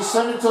over to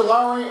send it to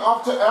Lowry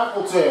off to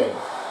Appleton.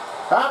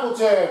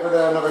 Appleton for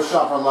another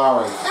shot from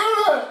Lowry.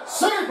 In it!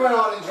 Saved by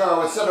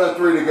Ottinger with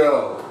 7:03 to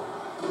go.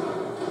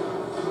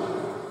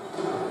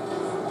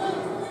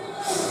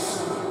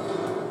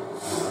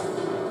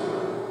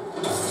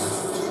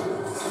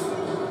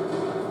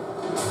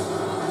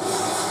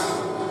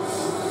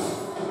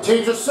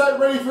 Teams are set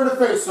ready for the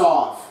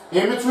face-off.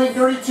 In between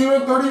 32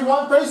 and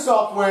 31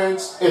 face-off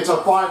wins, it's a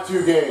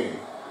 5-2 game.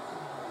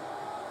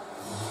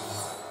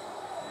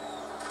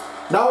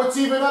 Now it's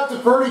even up to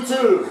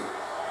 32.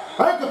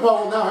 Hankapel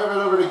will now have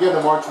it over to get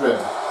to Marchman.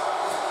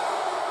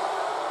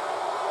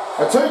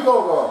 A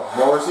takeover.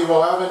 Morrissey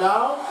will have it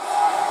now.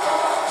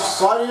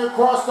 Sliding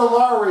across to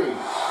Lowry.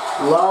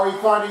 Lowry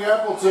finding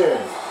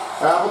Appleton.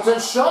 Appleton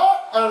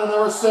shot, and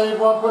another save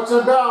one puts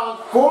him down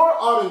for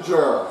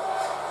Ottinger.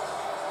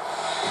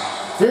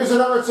 Here's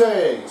another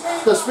take.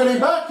 The spinning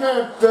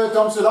backhand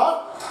dumps it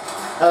up.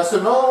 As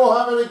DeMiller will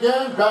have it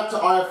again, back to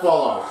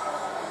Iafallo.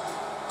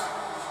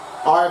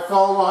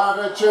 Iafallo will have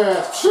a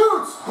chance.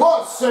 Shoots!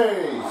 Glove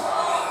save!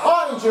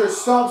 Ottinger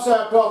stomps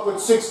that puck with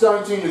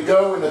 6:19 to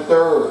go in the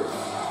third.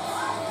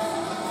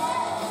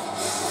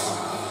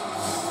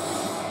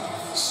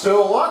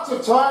 Still lots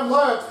of time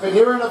left, but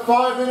nearing the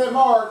 5-minute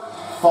mark,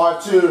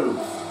 5-2.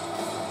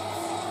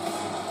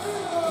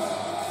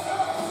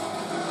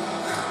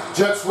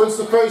 Jets wins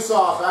the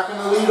face-off, back in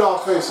the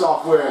leadoff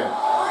face-off win.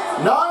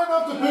 Not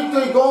enough to beat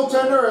the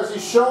goaltender as he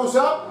shows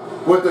up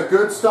with a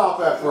good stop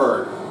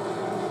effort.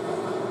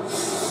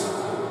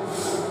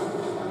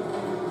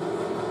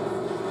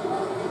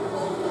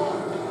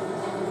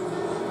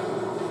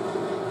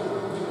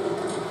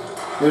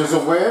 Here's a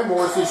win,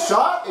 Morrissey's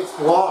shot, it's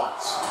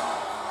blocked.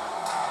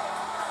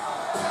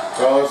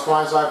 Fellows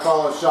finds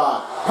Iafallo's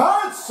shot.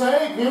 Hard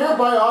save here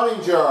by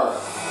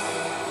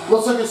Ottinger.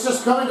 Looks like it's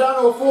just coming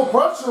down to a full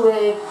pressure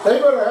rain. They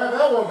better have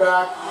that one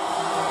back.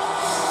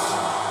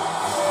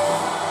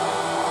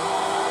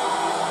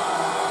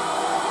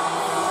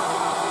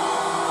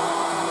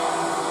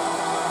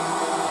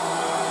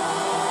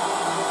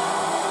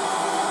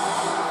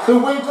 The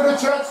wing for the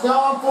Jets now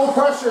on full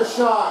pressure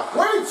shot.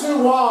 Way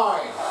too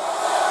wide.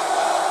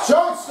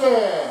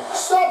 Johnston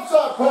stops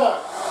that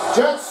puck.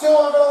 Jets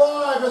still have it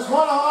alive as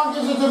Monahan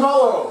gives it to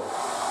Mello.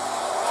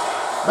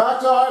 Back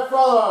to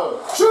Iafallo.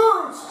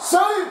 Shoots!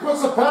 Save!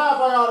 Puts the pad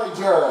by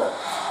Ottinger.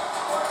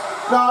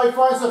 Now he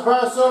finds the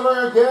pass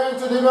over again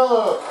to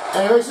DeMello.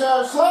 And he makes it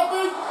out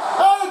slapping.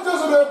 And it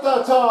doesn't hit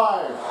that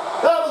time.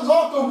 That is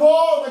off the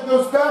wall and it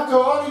goes back to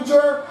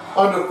Ottinger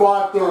under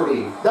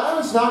 5:30.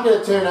 That is not going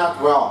to turn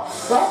out well.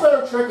 That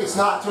better trick is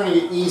not turning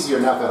it easy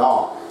enough at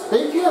all.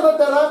 They can't let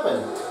that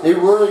happen. They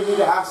really need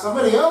to have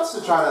somebody else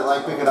to try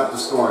to pick it up the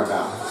scoring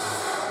now.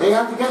 They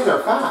have to get there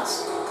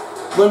fast.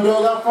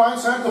 Lindell now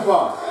finds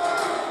Hankapel.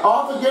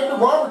 Off again to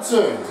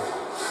Robertson.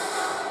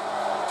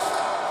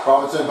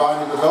 Robertson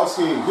binding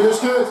Pavelski. Here's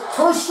kids.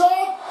 First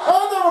shot.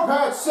 Another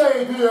bad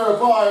save here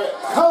by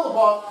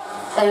Hellebuck.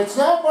 And it's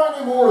now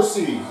finding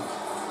Morrissey.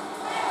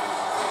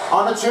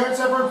 On a chance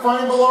effort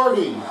finding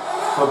Velarde.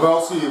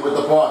 Pavelski with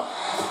the puck.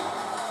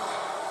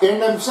 In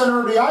the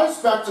center of the ice,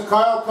 back to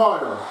Kyle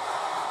Connor.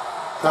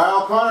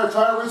 Kyle Connor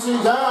trying to reach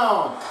him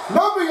down.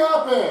 Nothing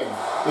happening.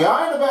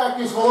 Behind the back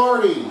is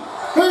Velarde.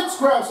 Hits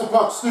grabs the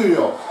puck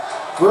steal.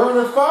 We're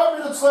under 5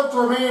 minutes left to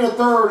remain in the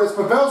third as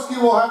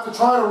Pavelski will have to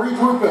try to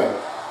regroup it.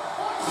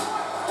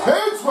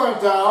 Hits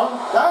went down.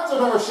 That's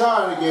another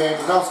shot in the game.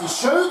 Pavelski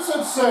shoots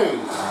and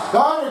saves.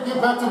 Connor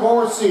get back to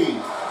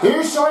Morrissey.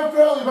 Here's Sean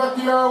Fairley back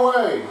the other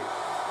way.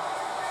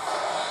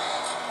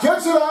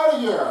 Gets it out of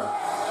here.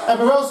 And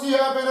Pavelski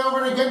have it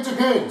over again to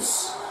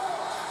Gintz.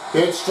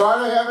 Gintz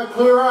trying to have it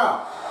clear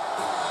out.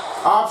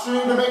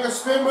 Option to make a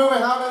spin move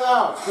and have it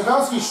out.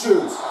 Pavelski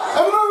shoots.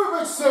 And another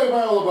big save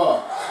by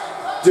Hellebuck.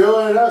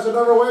 Dylan has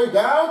another way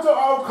down to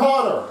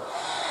O'Connor.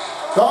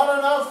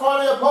 Connor now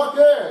finding a puck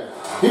in.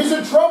 He's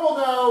in trouble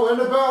now in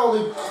the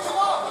penalty.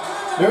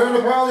 They're in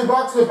the penalty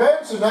box to the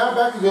bench and now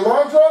back to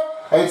Delandra.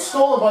 And it's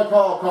stolen by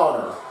Kyle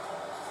Connor.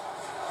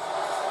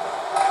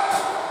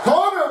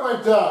 Connor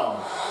went down.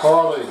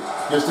 Harley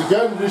gets to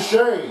get into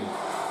Shane.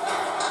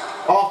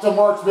 Off to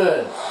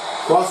Marchman.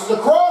 Crosses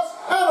across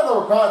and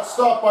another pass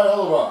stopped by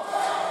Hellebuck.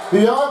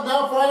 Beyond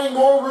now finding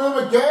more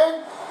room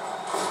again.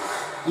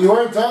 He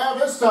went down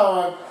this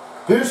time.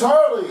 Here's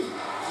Harley.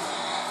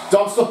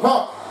 Dumps the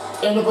puck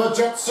into the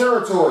Jets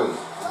territory.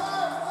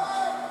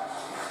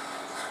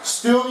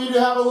 Still need to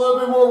have a little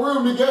bit more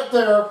room to get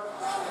there.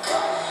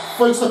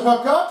 Flings the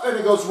puck up and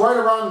it goes right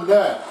around the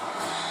net.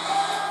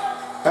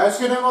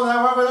 Haskinen will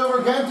now have it over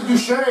again to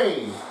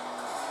Duchesne.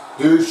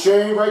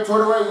 Duchesne right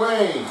toward the right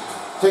wing.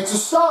 Takes a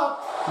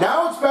stop.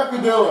 Now it's back to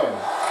Dylan.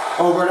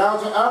 Over now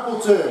to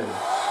Appleton.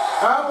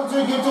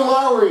 Appleton gives to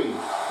Lowry.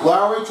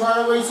 Lowry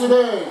trying to race it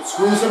in.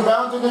 Squeeze him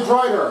bound to the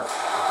Drider.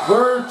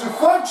 Bird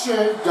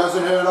deflection.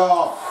 Doesn't hit it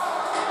off.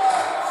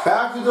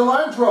 Back to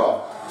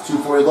Delendra.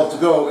 2:40 left to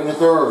go in the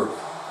third.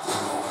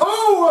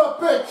 Oh,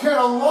 a big hit,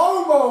 a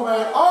low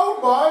moment. Oh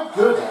my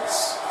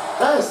goodness.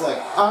 That is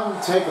like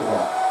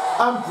untakeable.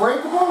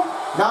 Unbreakable?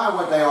 Not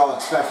what they all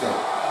expected.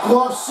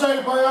 Glove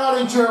saved by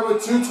Ottinger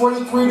with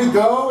 2:23 to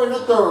go in the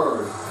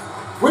third.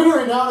 We're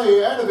nearing down to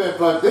the end of it,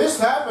 but this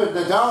happened.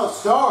 The Dallas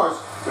Stars,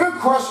 they're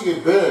crushing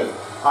it big.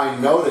 I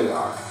know they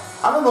are.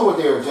 I don't know what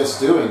they were just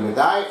doing, but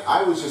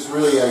I was just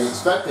really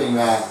expecting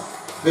that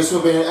this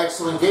would be an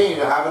excellent game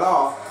to have it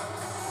all.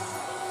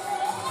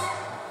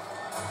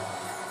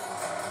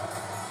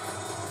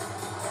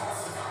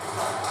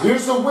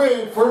 Here's the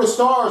win for the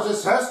Stars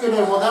as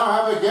Haskinen will now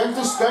have it again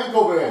to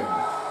Stankoven.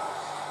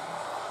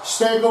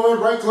 Stankoven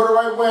right toward the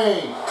right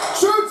wing.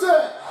 Shoots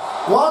it!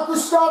 Blocker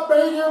stop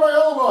made here by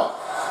Helmut.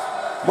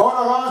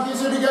 Monahan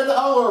gives it again to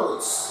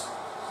Ehlers.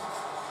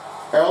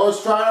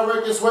 Ehlers trying to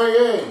work his way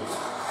in.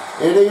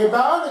 Hitting it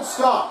bound and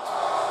stopped.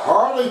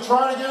 Harley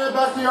trying to get it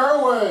back the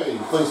other way.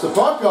 Plays the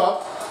puck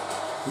up.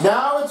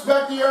 Now it's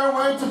back the other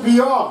way to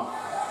Pion.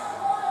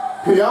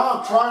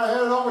 Pion trying to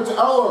head it over to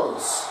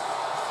Ehlers.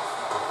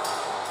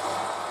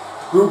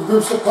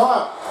 Groups the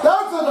puck.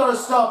 That's another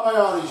stop by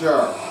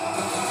Ottinger.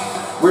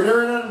 We're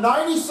nearing a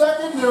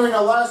 92nd, nearing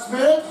the last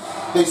minute.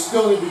 They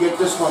still need to get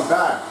this one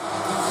back.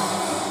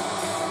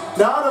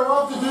 Now they're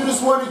off to do this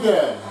one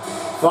again.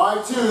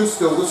 5-2,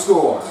 still the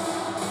score.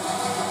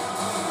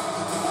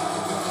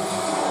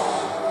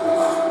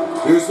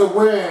 Here's the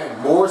win.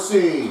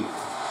 Morrissey.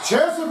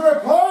 Chance of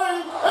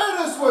replaying, and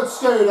this one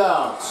stayed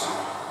out.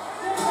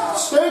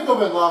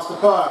 Stankoven lost the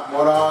puck.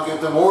 Monahan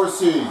gives to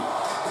Morrissey.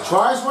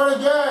 Tries one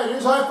again.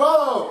 Here's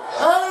Ifollo.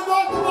 And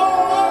knocked the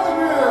ball out of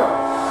here.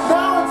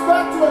 Now it's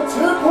back to a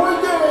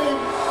 10-point game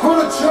for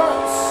the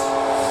Jets.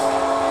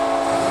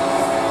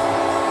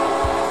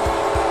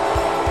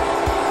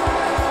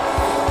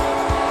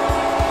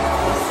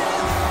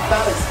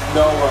 That is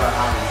nowhere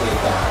how to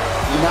take that.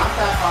 You knock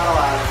that bottle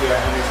out of here,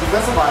 and it's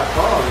because of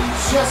Ifollo. You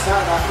just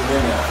had that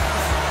in there.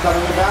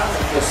 Coming about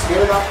and just get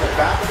it off the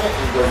back of it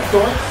and go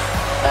doink,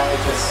 and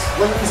it just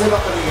slings it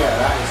up in the air.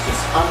 That is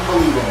just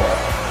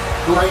unbelievable.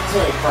 Great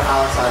take for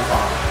Alex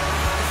Ifollo.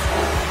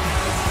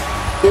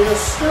 It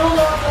is still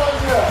not one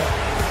yet.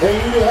 They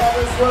need to have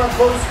this one a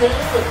close game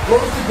and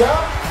close the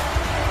gap.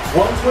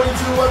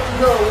 1:22 left to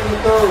go in the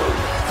third.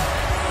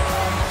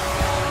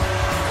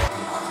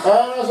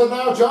 And as of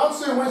now,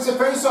 Johnson wins the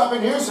faceoff,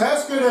 and here's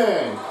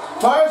Haskinen.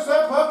 Fires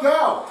that puck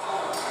out.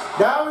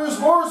 Now here's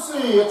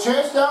Morrissey. A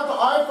chance down to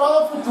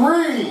Ifollo for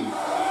three.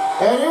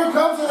 And here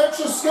comes an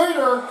extra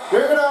skater.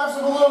 They're going to have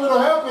a little bit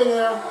of help in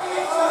there.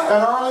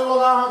 And Harley will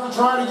now have to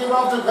try to give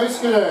up to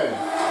Haskinen.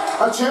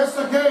 A chance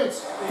to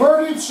Gates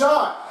for a deep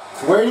shot.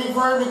 Waiting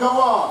for him to go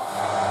off.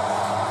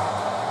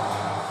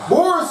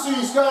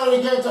 Morrissey's got it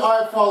again to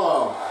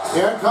Ifollo.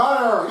 And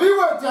Connor, he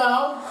went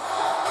down.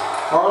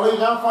 Harley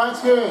now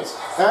finds Gates.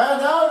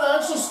 And now the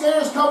extra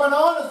skater's coming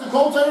on as the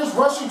goaltender's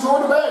rushing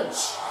toward the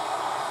bench.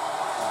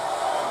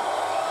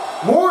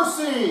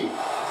 Morrissey,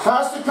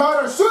 pass to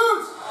Connor,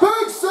 shoots!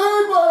 Big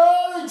save by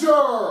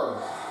Ottinger!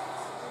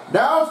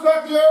 Now it's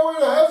back the other way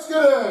to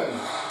Haskinen.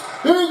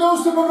 Here he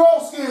goes to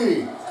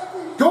Pavelski.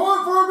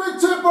 Going for a big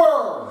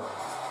tipper.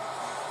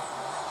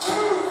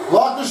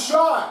 Blocked the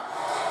shot.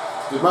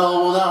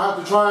 DeMello will now have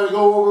to try to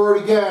go over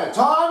it again.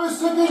 Time is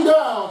ticking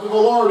down to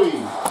Velarde.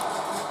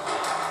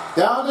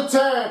 Down to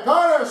 10.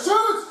 Connor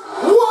shoots.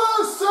 What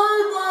a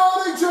save by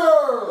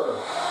Ottinger.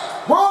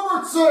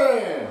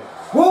 Robertson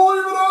will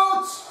leave it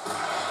out.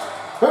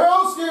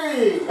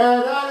 Pavelski.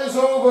 And that is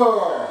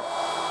over.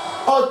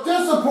 A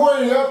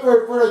disappointing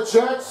effort for the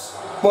Jets,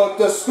 but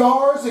the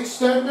Stars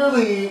extend their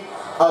lead,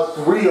 a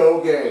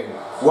 3-0 game.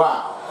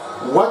 Wow.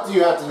 What do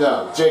you have to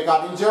know? Jake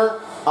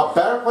Ottinger, a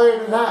better player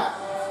than that.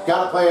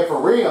 Got to play it for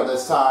real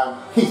this time.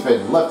 He's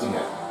been lifting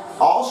it.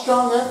 All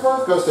strong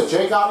effort goes to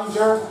Jake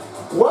Ottinger.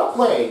 Well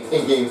played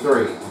in Game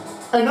 3.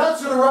 And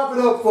that's going to wrap it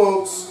up,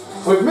 folks.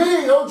 With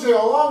me, OJ,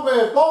 along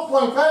with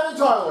ball-playing Pat and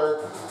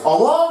Tyler,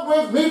 along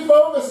with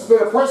Meatbone, this has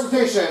been a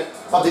presentation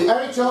of the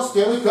NHL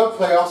Stanley Cup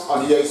Playoffs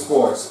on EA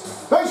Sports.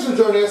 Thanks for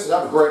joining us and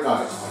have a great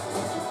night.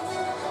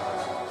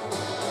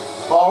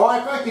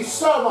 Alright, thank you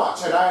so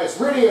much, and I just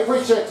really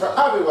appreciate it for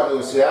everyone who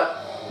was here.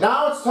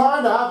 Now it's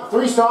time to have the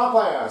 3-star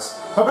players.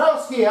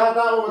 Pavelski had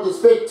that one with his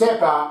big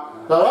tip out,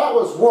 so that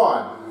was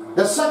one.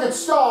 The second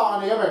star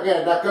on the other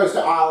hand, that goes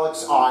to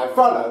Alex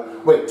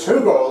Ifollo with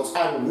 2 goals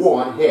and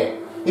 1 hit.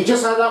 He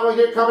just had that one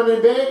here coming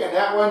in big, and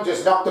that one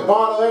just knocked the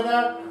bottle in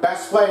there.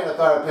 Best play in the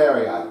third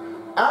period.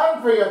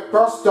 And for your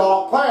first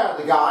star player of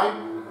the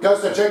game,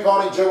 goes to Jake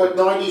Ottinger with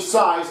 90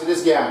 saves in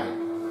this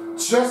game.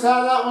 Just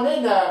had that one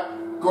in there.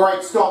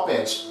 Great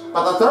stoppage.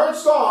 But the third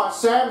star,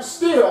 Sam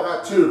Steele,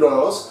 had 2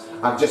 goals.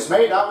 I've just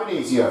made that one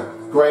easier.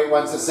 Great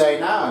ones to say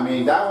now. I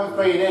mean, that one's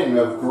played in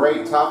with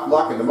great tough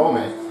luck at the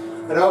moment.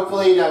 And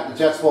hopefully that the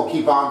Jets will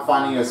keep on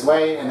finding its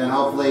way, and then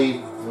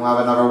hopefully we'll have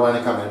another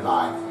one coming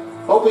by.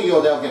 Hopefully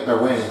they'll get their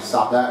win and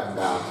stop that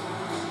inbound.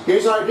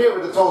 Here's what I did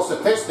with the total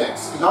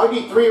statistics.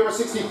 93 over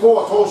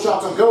 64 total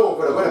shots on goal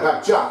for the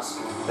Winnipeg Jets.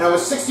 And it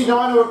was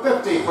 69 over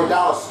 50 for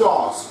Dallas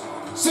Stars.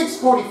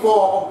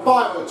 644 over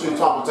 502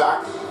 top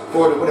attack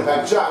for the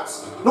Winnipeg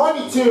Jets.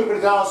 92 for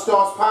the Dallas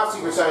Stars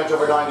passing percentage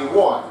over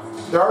 91.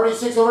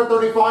 36 over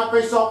 35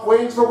 face-off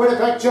wins for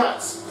Winnipeg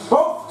Jets.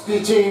 Both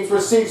the teams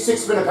received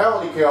 6-minute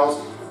penalty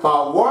kills,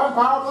 but 1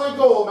 power play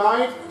goal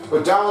made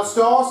with Dallas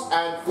Stars,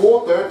 and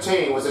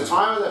 4:13 was the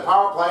time of the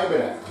power play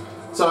minute.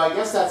 So I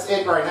guess that's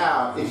it right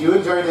now. If you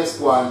enjoyed this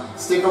one,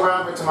 stick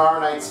around for tomorrow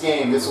night's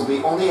game. This will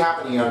be only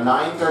happening at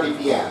 9:30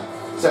 p.m.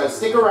 So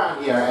stick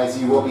around here as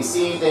you will be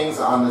seeing things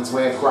on its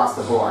way across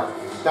the board.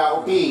 That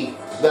will be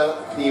the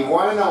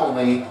one and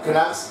only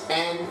Canucks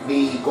and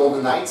the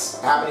Golden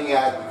Knights happening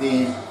at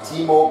the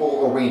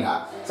T-Mobile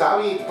Arena. So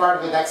I'll be part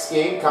of the next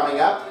game coming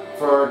up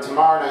for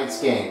tomorrow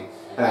night's game.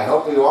 And I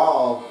hope you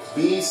all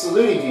be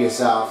saluting to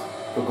yourself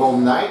for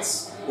Golden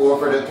Knights or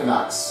for the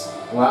Canucks.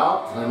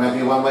 Well, there might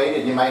be one way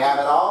that you might have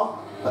it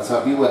all. Let's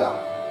hope you will.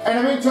 In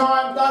the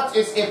meantime, that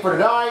is it for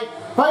today.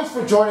 Thanks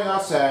for joining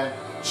us, and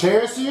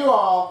cheers to you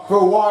all for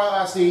a while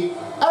as the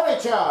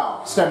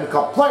NHL Stanley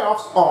Cup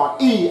playoffs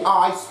on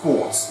EI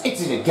Sports.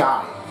 It's in a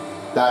game.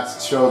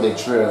 That's truly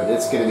true.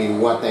 It's going to be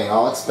what they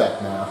all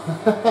expect now.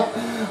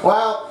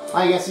 Well,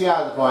 I guess you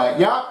have the point.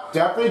 Yup,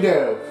 definitely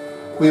do.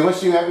 We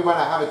wish you everyone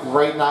to have a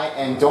great night,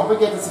 and don't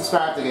forget to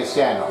subscribe to this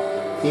channel.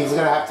 He's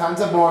going to have tons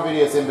of more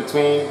videos in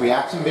between,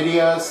 reaction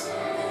videos,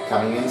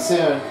 coming in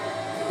soon.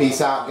 Peace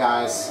out,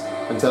 guys.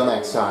 Until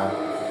next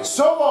time.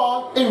 So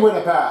long in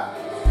Winnipeg.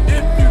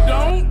 If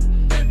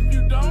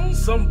you don't,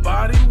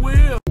 somebody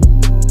will.